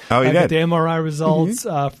today. Oh, you I did? got the MRI results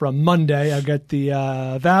from Monday. I got the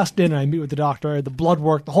Avastin, and I meet with the doctor. The blood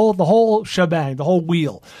work, the whole shebang, the whole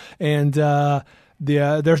wheel, and.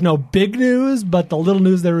 There's no big news, but the little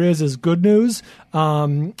news there is good news.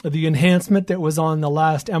 The enhancement that was on the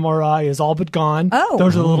last MRI is all but gone. Oh.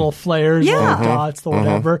 Those are the little flares, Yeah. little dots, the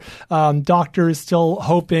whatever. Doctor is still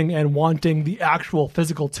hoping and wanting the actual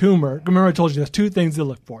physical tumor. Remember I told you there's two things to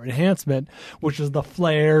look for. Enhancement, which is the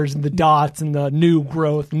flares and the dots and the new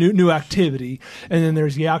growth, new activity. And then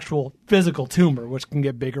there's the actual physical tumor, which can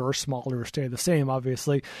get bigger or smaller or stay the same,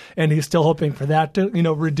 obviously. And he's still hoping for that to,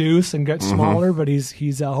 reduce and get smaller, but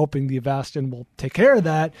he's hoping the Avastin will take care of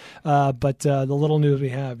that. But the little news we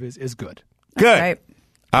have is good. Good. Right.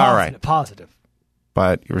 All right. Positive.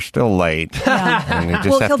 But you're still late. And you just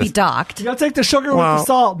Well, have he'll to, be docked. You got to take the sugar with the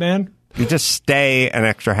salt, man. You just stay an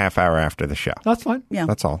extra half hour after the show. That's fine. Yeah.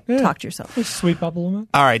 That's all. Yeah. Talk to yourself. Just sweep up a little bit.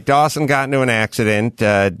 All right. Dawson got into an accident.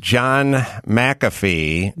 John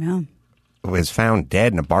McAfee Yeah. was found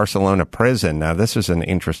dead in a Barcelona prison. Now, this is an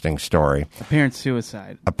interesting story. Apparent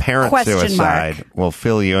suicide. Apparent Question suicide. mark. We'll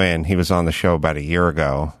fill you in. He was on the show about a year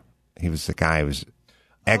ago. He was the guy who was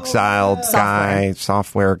exiled guy,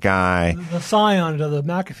 software guy. The scion of the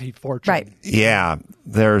McAfee fortune. Right. Yeah.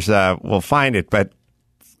 There's, we'll find it, but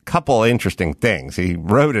a couple interesting things. He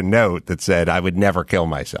wrote a note that said, I would never kill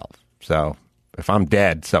myself. So if I'm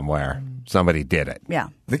dead somewhere, somebody did it. Yeah.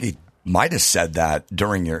 I think he might have said that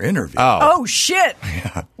during your interview. Oh, shit.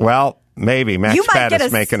 Well, maybe. Max You might Pat get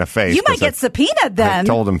is making a face. You might 'cause get subpoenaed I then.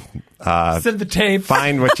 told him, Send the tape.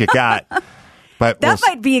 find what you got. But That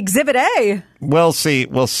might be Exhibit A. we'll see.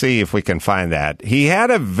 We'll see if we can find that. He had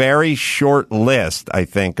a very short list, I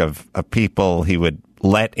think, of people he would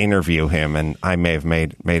let interview him, and I may have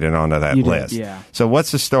made it onto that You did, list. yeah. So what's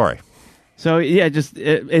the story? So yeah,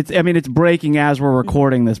 it's breaking as we're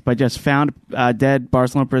recording this, but just found dead,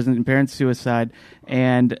 Barcelona prison, apparent suicide,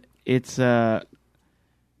 and it's people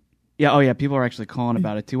are actually calling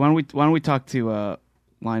about it too. Why don't we talk to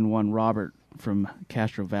line one, Robert from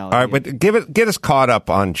Castro Valley? All right, but get us caught up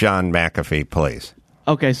on John McAfee, please.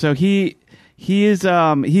 Okay, so he is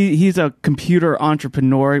he's a computer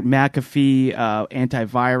entrepreneur, McAfee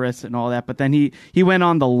antivirus and all that, but then he went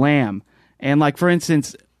on the lam, and like for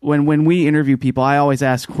instance, when we interview people, I always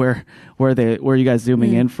ask where you guys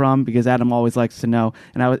zooming in from, because Adam always likes to know.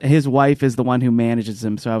 And his wife is the one who manages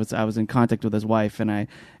him, so I was in contact with his wife,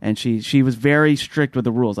 and she was very strict with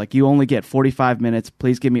the rules. Like, you only get 45 minutes.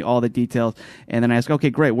 Please give me all the details. And then I asked, okay,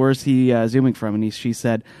 great, where's he zooming from? And she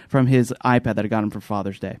said from his iPad that I got him for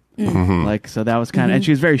Father's Day. Mm-hmm. Like, so that was kind of, and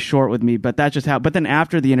she was very short with me, but that's just how. But then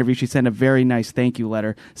after the interview, she sent a very nice thank you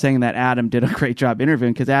letter saying that Adam did a great job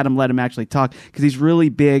interviewing, because Adam let him actually talk, because he's really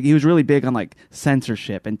big. He was really big on like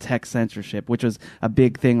censorship and tech censorship, which was a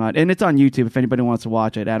big thing and it's on YouTube if anybody wants to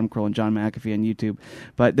watch it. Adam Carolla and John McAfee on YouTube.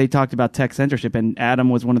 But they talked about tech censorship, and Adam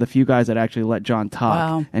was one of the few guys that actually let John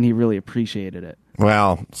talk, and he really appreciated it.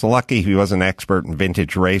 Well, it's lucky he wasn't an expert in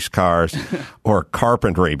vintage race cars or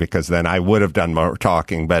carpentry, because then I would have done more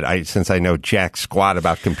talking. But since I know jack squat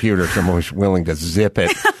about computers, I'm always willing to zip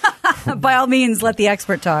it. By all means, let the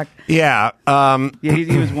expert talk. Yeah.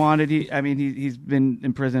 He was wanted. He's been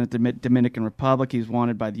in prison at the Dominican Republic. He's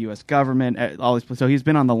wanted by the U.S. government. So he's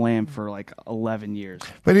been on the lam for like 11 years.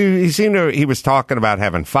 But he was talking about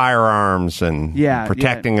having firearms and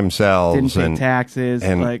protecting himself. Didn't pay and taxes.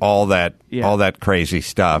 And like, all that crazy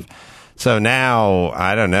stuff. So now,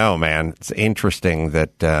 I don't know, man. It's interesting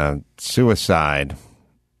that suicide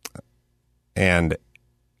and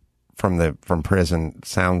from prison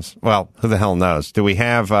sounds, well, who the hell knows? Do we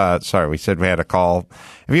have, we said we had a call.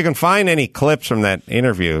 If you can find any clips from that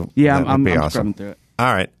interview, that would be awesome. Scrubbing through it.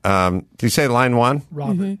 All right. Did you say line one?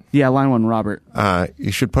 Robert. Yeah, line one, Robert.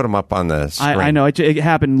 You should put them up on the screen. I know. It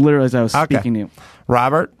happened literally as I was speaking to you.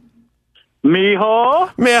 Robert? Mijo?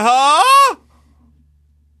 Mijo?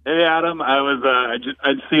 Hey, Adam. I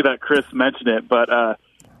see that Chris mentioned it, but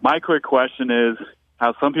my quick question is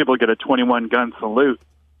how some people get a 21-gun salute.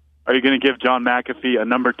 Are you going to give John McAfee a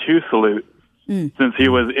number 2 salute since he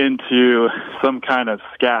was into some kind of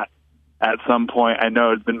scat at some point? I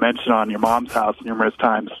know it's been mentioned on your mom's house numerous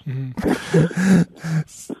times.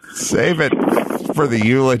 Save it for the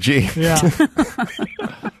eulogy. Yeah.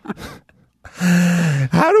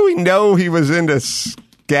 How do we know he was into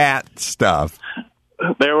scat stuff?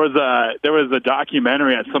 There was a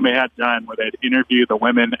documentary that somebody had done where they'd interview the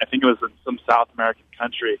women. I think it was in some South American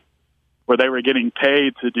country, where they were getting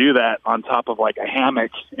paid to do that on top of like a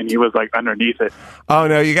hammock, and he was like underneath it. Oh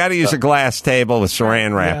no, you got to use a glass table with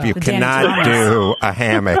saran wrap. Yeah. You cannot do a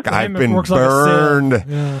hammock. I've been works like a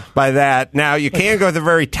burned by that. Now you can go with a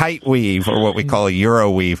very tight weave, or what we call a Euro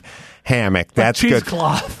weave hammock. That's good.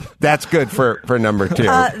 Cheesecloth. That's good for number 2.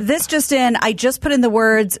 This just in, I just put in the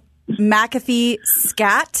words McAfee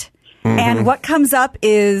scat, And what comes up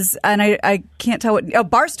is, and I can't tell what,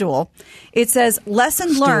 Barstool. It says,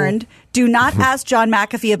 lesson learned, do not ask John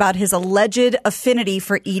McAfee about his alleged affinity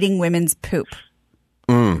for eating women's poop.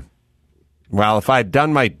 Well, if I'd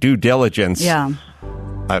done my due diligence,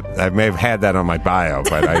 I may have had that on my bio,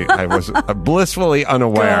 but I was blissfully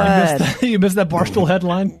unaware. You missed that Barstool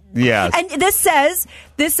headline? Yes. And this says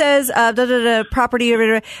property,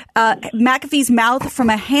 McAfee's mouth from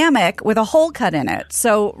a hammock with a hole cut in it.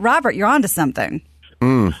 So, Robert, you're onto something.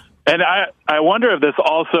 And I wonder if this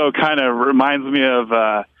also kind of reminds me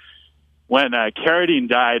of when Carradine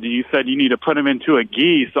died, and you said you need to put him into a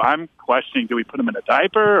gi. So I'm questioning, do we put him in a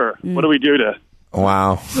diaper, or what do we do to...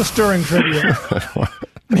 Wow. It's a stirring trivia.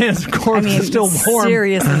 Man's corpse is still warm.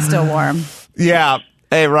 Seriously still warm. Yeah.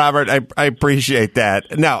 Hey, Robert, I appreciate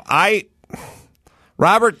that. No,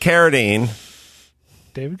 Robert Carradine.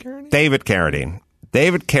 David Carradine?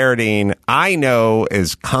 David Carradine, I know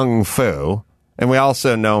is Kung Fu, and we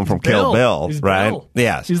also know him from Kill Bill, He's right? Bill.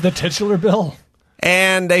 Yes. He's the titular Bill.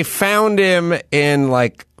 And they found him in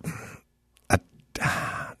like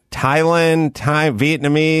Thailand,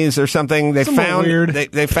 Vietnamese or something. They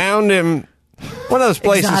found him one of those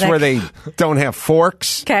places Exotic. where they don't have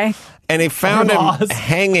forks. Okay. And they found him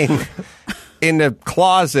hanging in the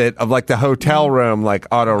closet of like the hotel room, like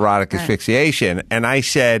autoerotic asphyxiation. And I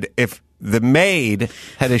said, if the maid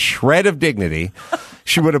had a shred of dignity,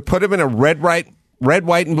 she would have put him in a red, white,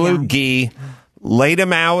 and blue gi, laid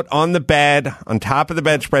him out on the bed, on top of the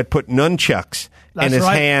bedspread, put nunchucks in his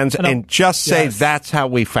hands, and just say, that's how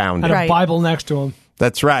we found him. And a Bible next to him.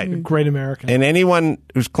 That's right. Great American. And anyone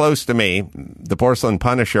who's close to me, the Porcelain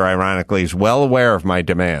Punisher, ironically, is well aware of my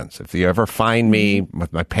demands. If you ever find me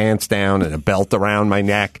with my pants down and a belt around my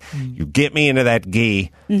neck, you get me into that gi.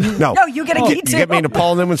 No, you get a gi too. You get me into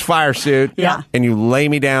Paul Newman's fire suit, and you lay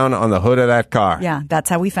me down on the hood of that car. Yeah, that's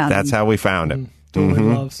how we found him. That's how we found him. Totally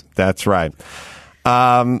loves. That's right.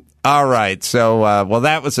 All right. So, well,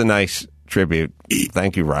 that was a nice tribute.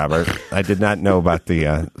 Thank you, Robert. I did not know about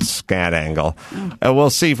the scat angle. We'll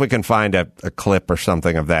see if we can find a clip or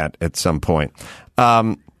something of that at some point.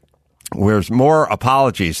 There's more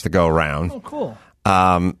apologies to go around. Oh, cool.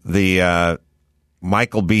 The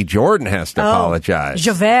Michael B. Jordan has to apologize.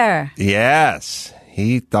 Javert. Yes.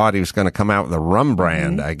 He thought he was going to come out with a rum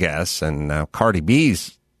brand, I guess, and now Cardi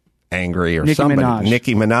B's angry or somebody.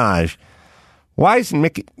 Nicki Minaj. Why is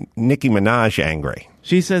Nicki Minaj angry?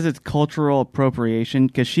 She says it's cultural appropriation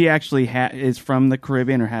because she actually is from the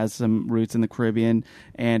Caribbean or has some roots in the Caribbean.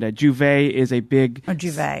 And Juve is a big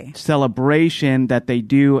celebration that they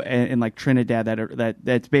do in like Trinidad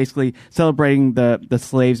that's basically celebrating the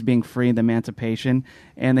slaves being free and the emancipation.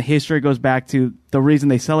 And the history goes back to the reason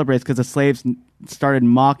they celebrate is because the slaves started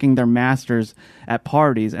mocking their masters at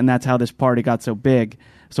parties, and that's how this party got so big.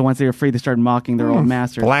 So once they were free, they started mocking their old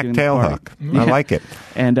masters. Black tail hook. I like it.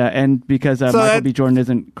 And because Michael B. Jordan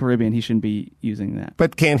isn't Caribbean, he shouldn't be using that.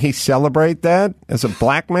 But can he celebrate that as a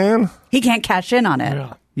black man? He can't cash in on it.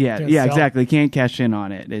 Yeah, exactly. He can't cash in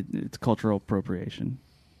on it. It's cultural appropriation.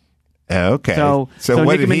 Okay. So what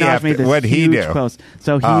Nicki did he Minaj have? made this What he huge do? Post.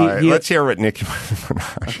 So let's hear what Nicki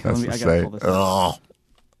Minaj has to say. Pull this up.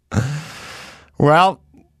 Well.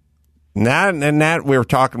 That we were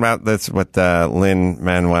talking about this with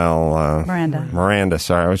Lin-Manuel Miranda.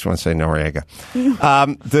 Sorry, I always want to say Noriega.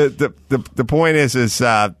 The point is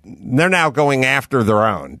they're now going after their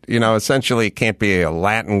own. You know, essentially, it can't be a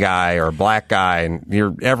Latin guy or a black guy,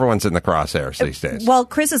 and everyone's in the crosshairs these days. Well,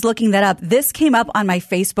 Chris is looking that up. This came up on my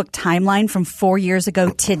Facebook timeline from 4 years ago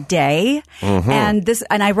today, and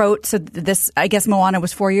I wrote. So this, I guess, Moana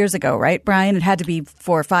was 4 years ago, right, Brian? It had to be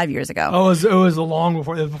 4 or 5 years ago. Oh, it was long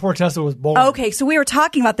before Tessa was born. Okay, so we were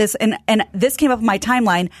talking about this, and this came up on my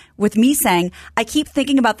timeline with me saying, I keep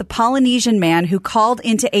thinking about the Polynesian man who called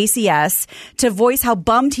into ACS to voice how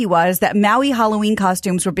bummed he was that Maui Halloween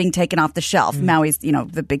costumes were being taken off the shelf. Maui's,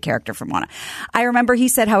 the big character from Moana. I remember he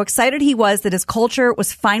said how excited he was that his culture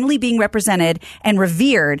was finally being represented and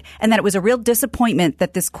revered, and that it was a real disappointment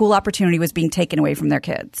that this cool opportunity was being taken away from their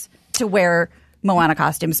kids to wear Moana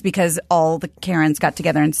costumes because all the Karens got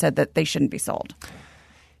together and said that they shouldn't be sold.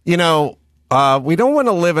 You know, we don't want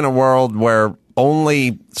to live in a world where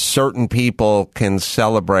only certain people can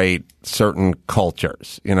celebrate certain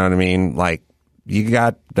cultures. You know what I mean? Like,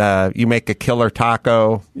 you make a killer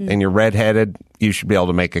taco and you're redheaded, you should be able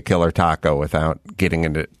to make a killer taco without getting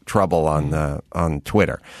into trouble on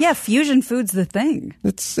Twitter. Yeah, fusion food's the thing.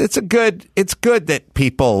 It's good that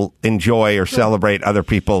people enjoy or celebrate other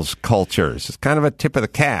people's cultures. It's kind of a tip of the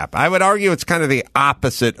cap. I would argue it's kind of the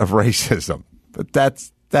opposite of racism, but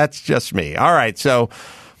that's just me. All right, so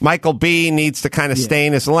Michael B needs to kind of stay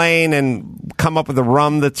in his lane and come up with a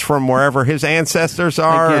rum that's from wherever his ancestors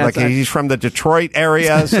are. Like he's from the Detroit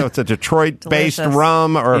area, so it's a Detroit-based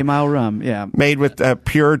rum or 8 Mile rum, made with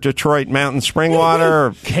pure Detroit mountain spring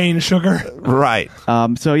water, cane sugar. Right.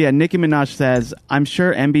 Nicki Minaj says, "I'm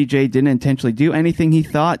sure MBJ didn't intentionally do anything he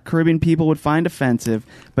thought Caribbean people would find offensive,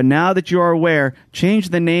 but now that you are aware, change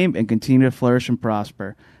the name and continue to flourish and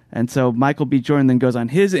prosper." And so Michael B. Jordan then goes on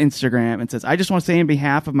his Instagram and says, "I just want to say on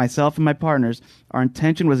behalf of myself and my partners, our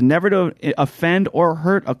intention was never to offend or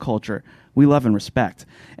hurt a culture we love and respect,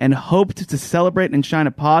 and hoped to celebrate and shine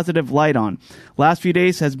a positive light on. Last few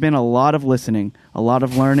days has been a lot of listening, a lot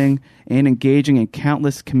of learning, and engaging in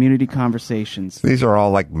countless community conversations." These are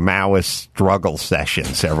all like Maoist struggle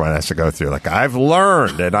sessions everyone has to go through. Like, I've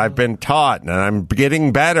learned and I've been taught and I'm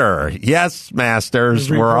getting better. Yes, masters,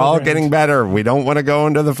 we're all getting better. We don't want to go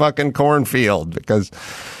into the fucking cornfield because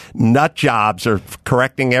nut jobs are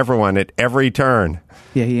correcting everyone at every turn.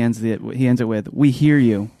 Yeah, he ends it with, "We hear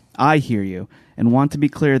you. I hear you, and want to be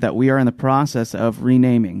clear that we are in the process of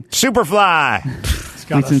renaming Superfly.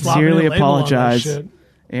 We sincerely apologize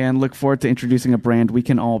and look forward to introducing a brand we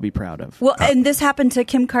can all be proud of." Well, and this happened to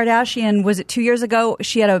Kim Kardashian. Was it 2 years ago?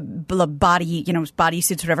 She had a body,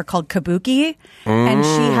 bodysuits, whatever, called kabuki, and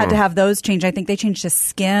she had to have those changed. I think they changed to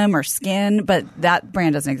Skim or Skin, but that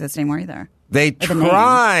brand doesn't exist anymore either. They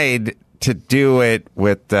tried to do it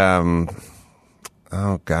with,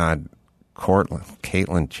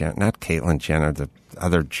 Caitlyn Jenner, the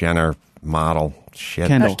other Jenner model. Shit.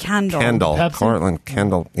 Kendall. Cortland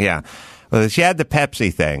Kendall. Yeah. Well, she had the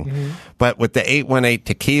Pepsi thing, but with the 818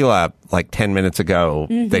 tequila, like 10 minutes ago,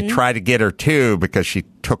 they tried to get her too because she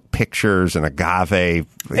took pictures and agave,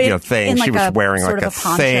 thing. She was wearing like a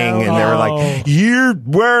thing, and they were like, "You're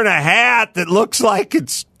wearing a hat that looks like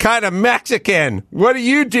it's kind of Mexican. What are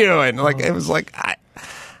you doing?" Like, it was like, I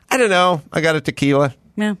don't know. I got a tequila.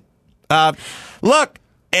 Yeah. Look,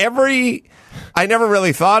 I never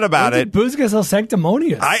really thought about it. Booze gets so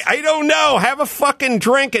sanctimonious. I don't know. Have a fucking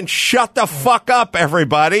drink and shut the fuck up,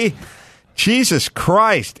 everybody. Jesus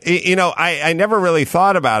Christ. I never really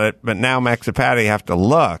thought about it, but now Max and Patty have to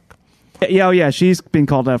look. Yeah, she's been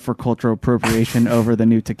called out for cultural appropriation over the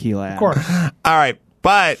new tequila ad. Of course. All right,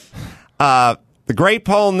 but the great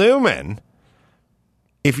Paul Newman,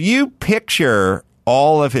 if you picture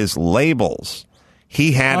all of his labels,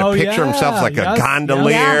 he had a picture of himself like a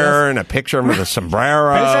gondolier and a picture of him with a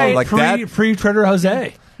sombrero like that. Pre-Trader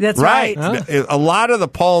Jose. That's right. Huh? A lot of the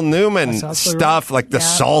Paul Newman stuff, like the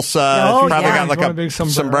salsa, probably got like a big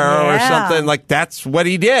sombrero or something. Like, that's what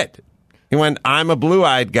he did. He went, "I'm a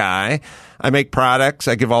blue-eyed guy. I make products.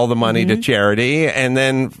 I give all the money to charity." And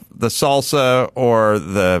then the salsa or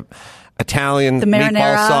the Italian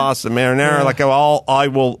meatball sauce, the marinara, I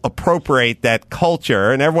will appropriate that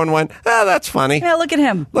culture. And everyone went, "Oh, that's funny. Yeah, look at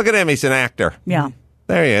him. Look at him. He's an actor." Yeah.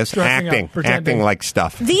 There he is, acting like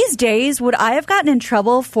stuff. These days, would I have gotten in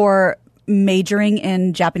trouble for majoring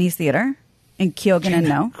in Japanese theater in Kyogen and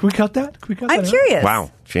No? Can we cut that? I'm curious.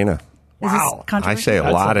 Wow, Gina. Wow. I say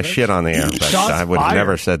a lot of shit on the air, but I would have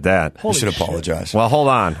never said that. You should apologize. Well, hold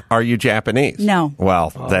on. Are you Japanese? No.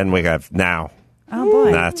 Well, then we have now. Oh,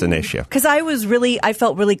 boy. That's an issue. Because I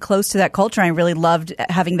felt really close to that culture. I really loved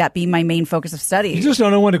having that be my main focus of study. You just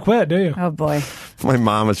don't know when to quit, do you? Oh, boy. My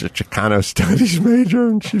mom is a Chicano studies major,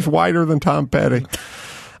 and she's whiter than Tom Petty.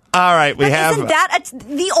 All right, Isn't that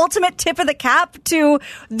the ultimate tip of the cap to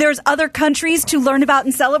there's other countries to learn about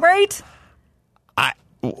and celebrate?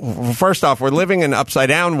 First off, we're living in an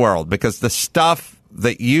upside-down world because the stuff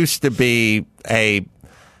that used to be a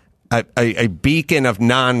beacon of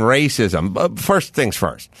non-racism. First things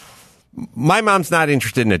first. My mom's not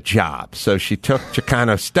interested in a job, so she took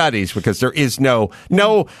Chicano studies because there is no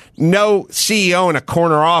CEO in a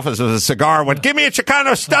corner office with a cigar went, "Give me a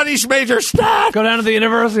Chicano studies major stat." Go down to the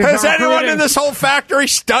university. Has anyone in this whole factory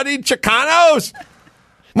studied Chicanos?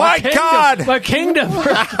 My God! My kingdom. How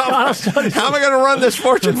am I going to run this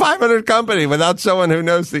Fortune 500 company without someone who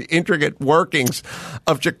knows the intricate workings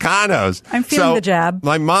of Chicanos? I'm feeling the jab.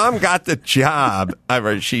 My mom got the job.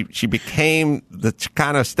 She became the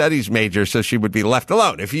Chicano studies major so she would be left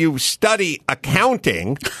alone. If you study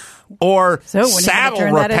accounting or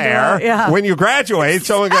saddle repair, when you graduate,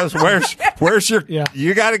 someone goes, where's your,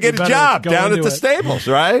 you got to get a job down at the stables,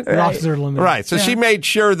 right? Officers are limited. Right. So she made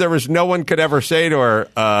sure there was no one could ever say to her,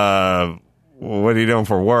 "What are you doing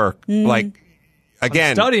for work?" Like,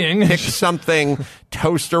 again, studying. Pick something,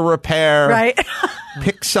 toaster repair. Right.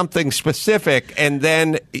 Pick something specific, and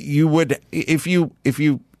then you would, if you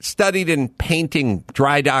studied in painting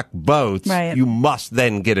dry dock boats, you must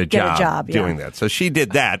then get a job job doing that. So she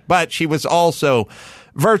did that, but she was also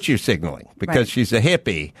virtue signaling because she's a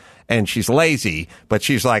hippie and she's lazy, but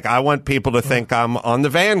she's like, I want people to think I'm on the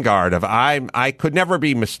vanguard of I could never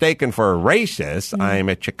be mistaken for a racist. I'm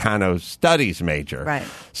a Chicano studies major. Right.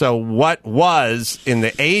 So what was in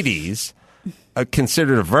the 80s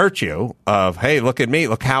considered a virtue of, hey, look at me,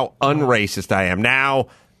 look how unracist I am. Now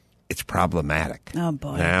it's problematic. Oh,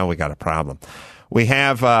 boy. Now we got a problem. We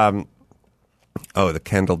have, the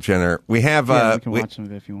Kendall Jenner. We have, we can watch some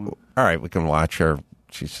of it if you want. All right, we can watch her.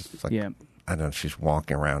 She's just like, Yeah. I don't know, she's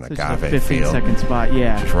walking around It's agave a 15 field. second spot,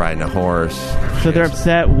 yeah. She's riding a horse. So they're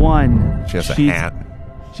upset. One, She has a hat.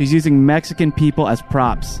 She's using Mexican people as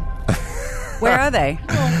props. Where are they?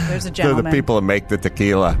 Oh, there's a They're gentleman. the people that make the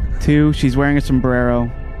tequila. 2, she's wearing a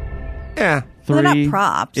sombrero. Yeah. 3, Well, they're not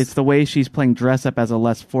props. it's the way she's playing dress up as a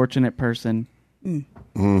less fortunate person.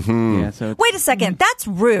 Mm-hmm. Yeah, so Wait a second. That's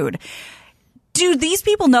rude. Do these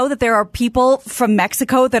people know that there are people from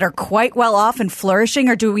Mexico that are quite well off and flourishing,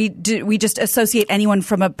 or do we just associate anyone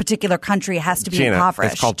from a particular country has to be Gina,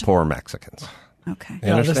 impoverished? it's called poor Mexicans. Okay. You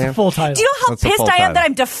Yeah, that's the understand? full title. Do you know how That's the pissed full I am title. that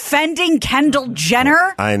I'm defending Kendall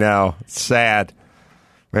Jenner? I know. It's sad.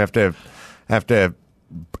 We have to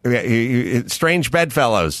strange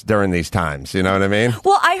bedfellows during these times. You know what I mean?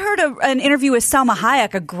 Well, I heard an interview with Salma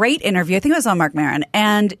Hayek, a great interview. I think it was on Mark Maron.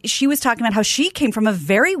 And she was talking about how she came from a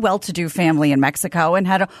very well-to-do family in Mexico and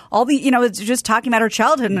had all the, just talking about her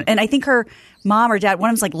childhood. And I think her mom or dad, one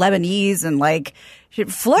of them's like Lebanese and like she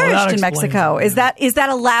flourished in Mexico. explains it, Is that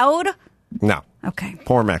allowed? No. Okay.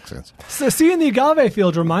 Poor Mexicans. So seeing the agave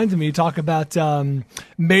field reminds me, you talk about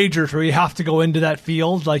majors where you have to go into that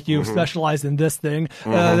field, like you specialize in this thing.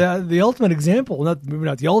 The ultimate example, maybe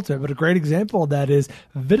not the ultimate, but a great example of that is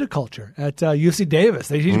viticulture at UC Davis.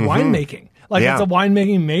 They teach winemaking. Like Yeah. it's a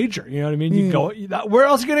winemaking major. You know what I mean? You go, where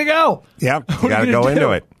else are you going to go? Yep. You What are got to you go gonna into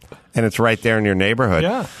do? it. And it's right there in your neighborhood.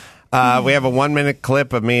 Yeah. We have a 1-minute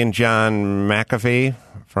clip of me and John McAfee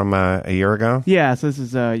from a year ago. yeah, so this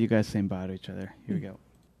is you guys saying bye to each other. Here we go.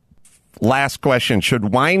 Last question.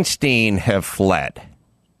 Should Weinstein have fled?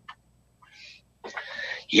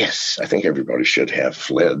 Yes, I think everybody should have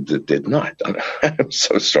fled that did not. I'm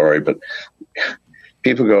so sorry, but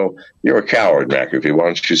people go, you're a coward, McAfee. Why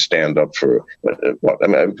don't you stand up for what?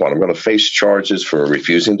 I'm going to face charges for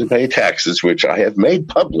refusing to pay taxes, which I have made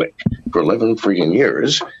public for 11 freaking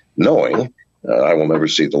years, knowing I will never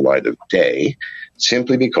see the light of day,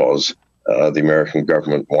 simply because the American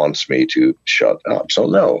government wants me to shut up. So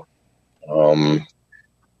no.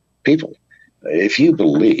 People, if you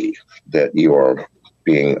believe that you are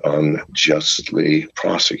being unjustly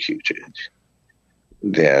prosecuted,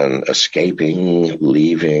 then escaping,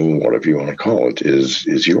 leaving, whatever you want to call it,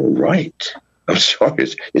 is your right. I'm sorry,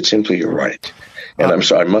 it's simply your right. And I'm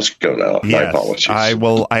sorry, I must go now. Yes, My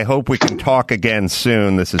apologies. I hope we can talk again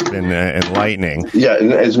soon. This has been enlightening. Yeah,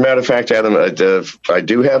 and as a matter of fact, Adam, I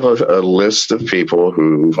do have a list of people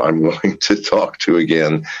who I'm willing to talk to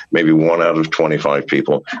again, maybe 1 out of 25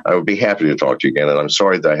 people. I would be happy to talk to you again, and I'm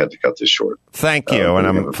sorry that I had to cut this short. Thank you, and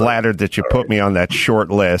I'm flattered that you put me on that short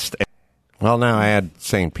list. Well, now I add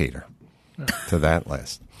St. Peter to that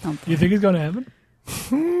list. You think he's going to heaven?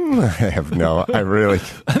 I have no,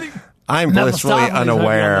 I'm blissfully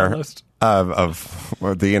unaware of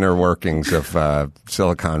the inner workings of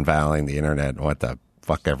Silicon Valley and the internet and what the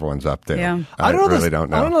fuck everyone's up to. Yeah. I really don't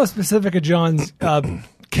know. I don't know the specific of John's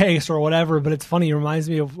case or whatever, but it's funny. It reminds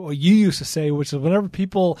me of what you used to say, which is whenever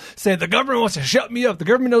people say the government wants to shut me up, the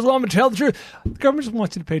government doesn't want me to tell the truth. The government just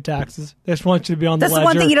wants you to pay taxes. They just want you to be on the ledger. That's the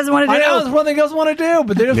one thing he doesn't want to do. I know, that's one thing he doesn't want to do,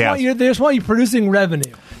 but they just want you producing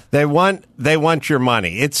revenue. They want your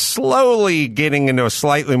money. It's slowly getting into a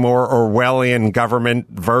slightly more Orwellian government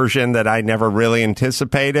version that I never really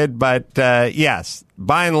anticipated. But yes,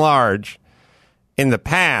 by and large, in the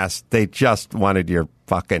past, they just wanted your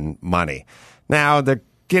fucking money. Now they're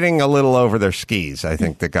getting a little over their skis, I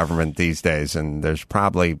think, the government these days. And there's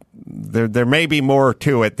probably, there may be more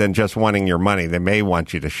to it than just wanting your money. They may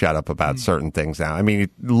want you to shut up about certain things now. I mean,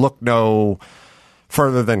 look no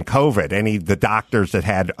further than COVID. The doctors that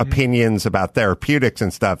had opinions about therapeutics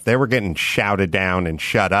and stuff, they were getting shouted down and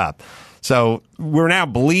shut up. So we're now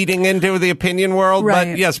bleeding into the opinion world. Right.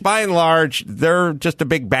 But yes, by and large, they're just a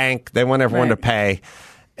big bank. They want everyone to pay.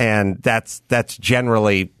 And that's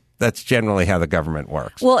generally how the government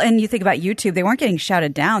works. Well, and you think about YouTube, they weren't getting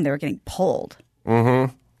shouted down, they were getting pulled.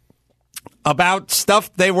 Mm-hmm. About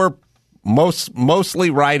stuff they were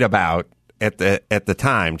mostly right about at the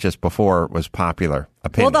time, just before it was popular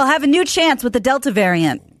opinion. Well, they'll have a new chance with the Delta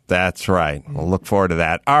variant. That's right. We'll look forward to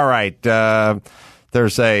that. All right.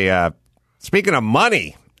 There's speaking of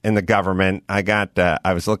money in the government,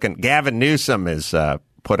 I was looking, Gavin Newsom is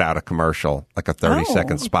put out a commercial, like a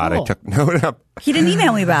 30-second spot. cool. I took note of. He didn't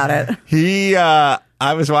email me about it.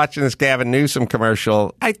 I was watching this Gavin Newsom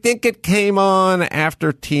commercial. I think it came on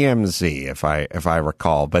after TMZ, if I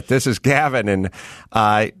recall. But this is Gavin, and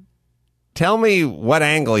tell me what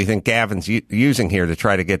angle you think Gavin's using here to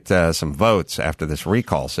try to get some votes after this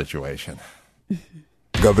recall situation.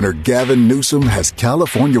 Governor Gavin Newsom has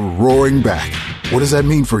California roaring back. What does that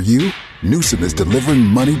mean for you? Newsom is delivering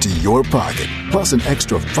money to your pocket, plus an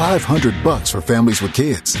extra $500 for families with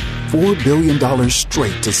kids. $4 billion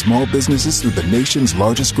straight to small businesses through the nation's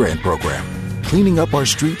largest grant program. Cleaning up our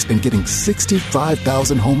streets and getting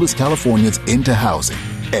 65,000 homeless Californians into housing.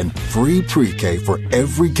 And free pre-K for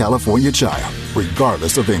every California child,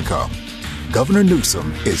 regardless of income. Governor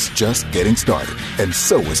Newsom is just getting started, and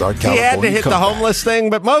so is our California He had to hit comeback. the homeless thing,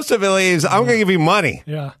 but most of it is, I'm going to give you money.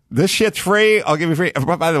 Yeah. This shit's free. I'll give you free.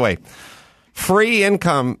 By the way, free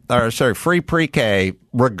pre-K,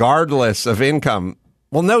 regardless of income.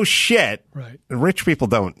 Well, no shit. Right. Rich people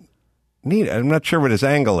don't need it. I'm not sure what his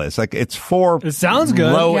angle is. Like, it's for It sounds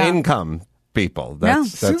good. low Yeah. income people.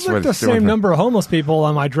 Seems like the same number of homeless people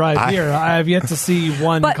on my drive here. I have yet to see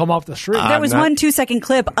one come off the street. There was 1 2-second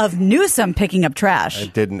clip of Newsom picking up trash.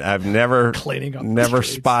 I've never cleaning up never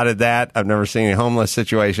spotted that. I've never seen any homeless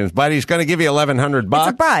situations, but he's going to give you $1,100. It's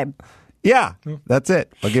a bribe. Yeah, that's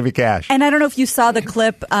it. I'll give you cash. And I don't know if you saw the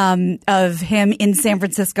clip of him in San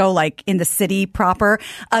Francisco, like in the city proper,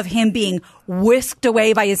 of him being whisked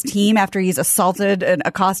away by his team after he's assaulted and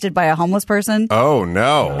accosted by a homeless person. Oh,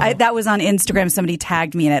 no. That was on Instagram. Somebody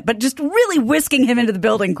tagged me in it. But just really whisking him into the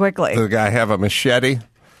building quickly. Did the guy have a machete?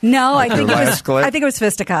 No, I think Clip? it was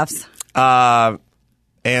fisticuffs. And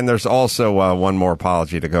there's also one more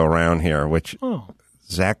apology to go around here, which...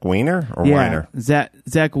 Zach Wiener or Weiner?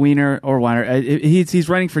 Zach Wiener or Weiner. He's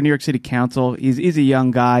running for New York City Council. He's a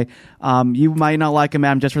young guy. You might not like him,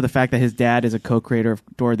 Adam, just for the fact that his dad is a co-creator of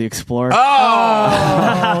Dora the Explorer.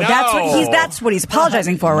 Oh, no. That's what he's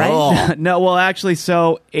apologizing for, right? No, well, actually,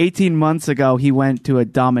 so 18 months ago, he went to a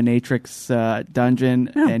dominatrix dungeon,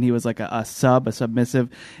 and he was like a submissive,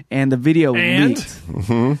 and the video leaked.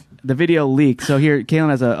 Mm-hmm. The video leaked. So here,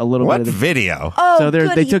 Kaylin has a little bit of the video. Oh, so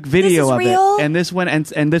they took video of real? it, and this one,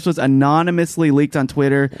 and this was anonymously leaked on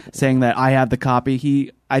Twitter, saying that I have the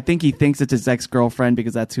copy. I think he thinks it's his ex-girlfriend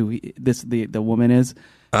because that's who the woman is.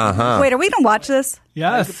 Wait, are we gonna watch this?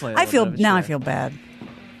 Yes. I feel bad.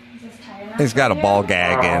 He's got a ball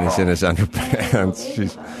gag and he's in his underpants.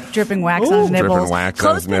 She's Dripping wax on his nipples. Dripping wax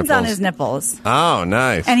on his Clothespins nipples. on his nipples. Oh,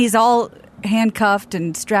 nice. And he's all handcuffed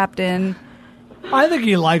and strapped in. I think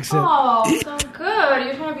he likes it. Oh, so good. You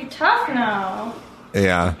just want to be tough now.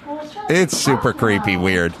 Yeah. It's super creepy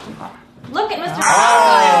weird. Look at Mr.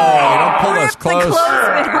 Oh, don't pull those Rip the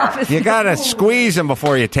clothespin off his You got to squeeze them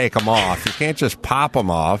before you take them off. You can't just pop them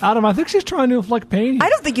off. Adam, I think she's trying to inflict pain. I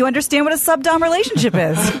don't think you understand what a sub-dom relationship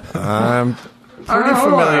is. I'm pretty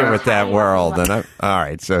familiar with that world. And all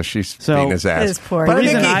right, so she's beating his ass. But I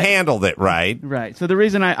think he handled it right. Right. So the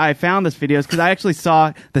reason I found this video is because I actually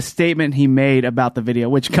saw the statement he made about the video,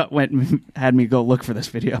 which had me go look for this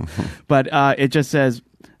video. But it just says,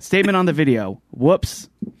 statement on the video. Whoops.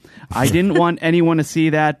 I didn't want anyone to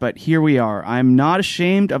see that, but here we are. I'm not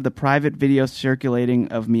ashamed of the private video circulating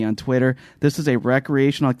of me on Twitter. This is a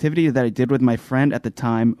recreational activity that I did with my friend at the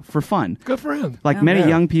time for fun. Good for him. Like many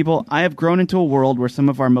young people, I have grown into a world where some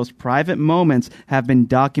of our most private moments have been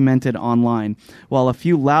documented online. While a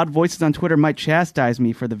few loud voices on Twitter might chastise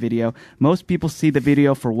me for the video, most people see the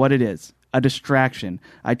video for what it is. A distraction.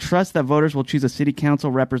 I trust that voters will choose a city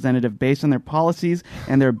council representative based on their policies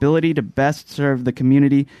and their ability to best serve the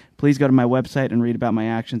community. Please go to my website and read about my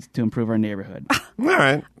actions to improve our neighborhood. All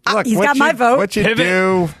right. Look, he's got my vote. What you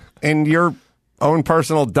do in your own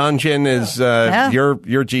personal dungeon is your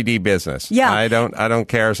GD business. Yeah. I don't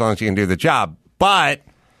care as long as you can do the job. But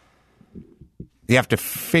you have to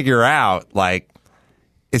figure out, like,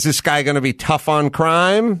 is this guy going to be tough on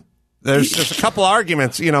crime? There's a couple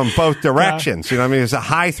arguments, in both directions. You know what I mean? There's a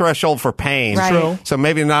high threshold for pain. Right. True. So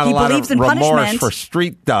maybe not He a lot of believes in remorse punishment. for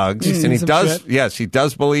street thugs. And he does, he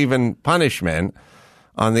does believe in punishment.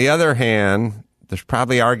 On the other hand, there's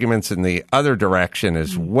probably arguments in the other direction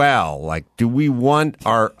as well. Like, do we want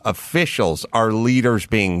our officials, our leaders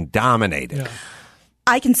being dominated? Yeah.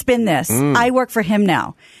 I can spin this. I work for him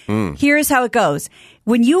now. Here's how it goes.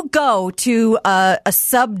 When you go to a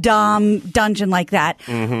sub-dom dungeon like that,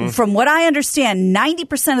 from what I understand,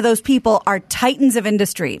 90% of those people are titans of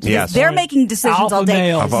industry. Yes. They're making decisions Alpha all day.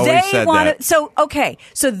 males. I've always said that.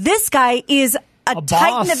 So this guy is a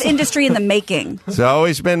titan of industry in the making. It's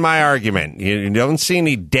always been my argument. You don't see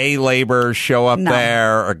any day laborers show up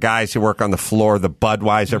there or guys who work on the floor of the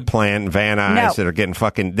Budweiser plant in Van Nuys that are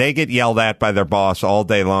getting they get yelled at by their boss all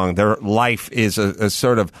day long. Their life is a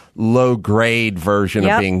sort of low-grade version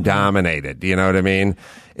of being dominated. You know what I mean?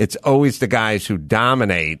 It's always the guys who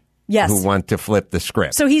dominate who want to flip the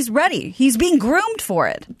script. So he's ready. He's being groomed for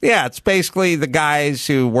it. Yeah, it's basically the guys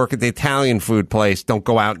who work at the Italian food place don't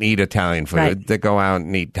go out and eat Italian food. Right. They go out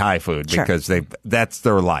and eat Thai food because that's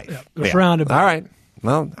their life. Yeah. Roundabout. All right.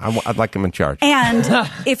 Well, I'd like him in charge. And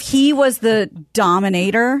if he was the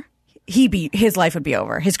dominator, his life would be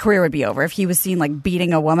over. His career would be over if he was seen like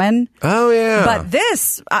beating a woman. Oh, yeah. But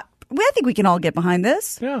this, I think we can all get behind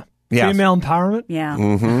this. Yeah. Yes. Female empowerment. Yeah.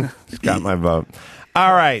 Mm-hmm. He's got my vote.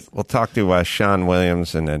 All right. We'll talk to Sean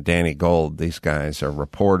Williams and Danny Gold. These guys are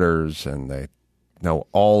reporters, and they know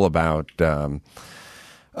all about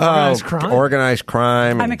organized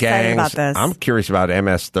crime I'm and excited gangs. about this. I'm curious about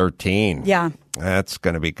MS-13. Yeah. That's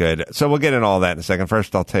going to be good. So we'll get into all that in a second.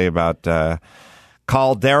 First, I'll tell you about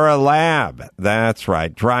Caldera Lab. That's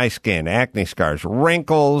right. Dry skin, acne scars,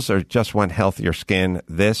 wrinkles, or just want healthier skin.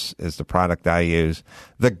 This is the product I use.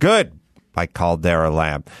 The Good by Caldera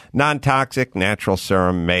Lab. Non-toxic, natural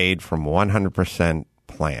serum made from 100%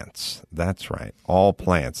 plants. That's right. All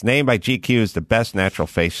plants. Named by GQ as the best natural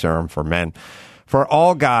face serum for men. For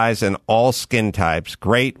all guys and all skin types.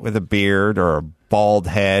 Great with a beard or a bald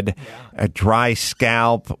head. A dry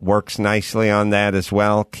scalp works nicely on that as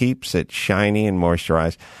well. Keeps it shiny and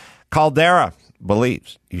moisturized. Caldera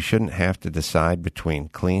believes you shouldn't have to decide between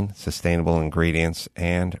clean, sustainable ingredients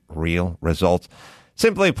and real results.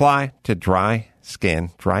 Simply apply to dry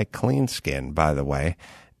clean skin, by the way,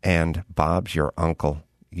 and Bob's your uncle.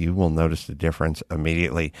 You will notice the difference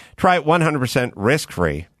immediately. Try it 100%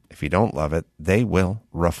 risk-free. If you don't love it, they will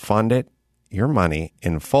refund your money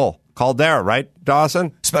in full. Caldera, right,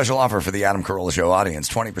 Dawson? Special offer for the Adam Carolla Show audience.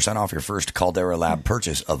 20% off your first Caldera Lab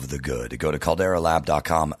purchase of the Good. Go to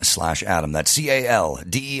calderalab.com/Adam. That's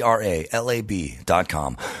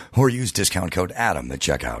CALDERALAB.com. Or use discount code Adam at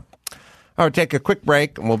checkout. All right, take a quick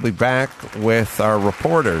break, and we'll be back with our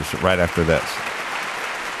reporters right after this.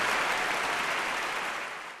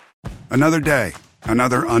 Another day,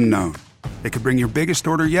 another unknown. It could bring your biggest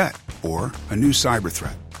order yet, or a new cyber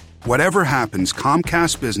threat. Whatever happens,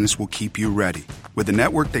 Comcast Business will keep you ready with a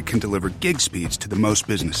network that can deliver gig speeds to the most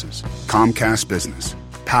businesses. Comcast Business,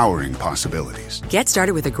 powering possibilities. Get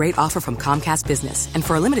started with a great offer from Comcast Business. And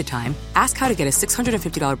for a limited time, ask how to get a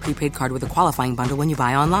 $650 prepaid card with a qualifying bundle when you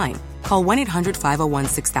buy online. Call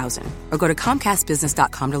 1-800-501-6000 or go to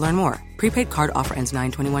ComcastBusiness.com to learn more. Prepaid card offer ends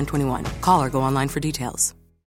 9/21/21. Call or go online for details.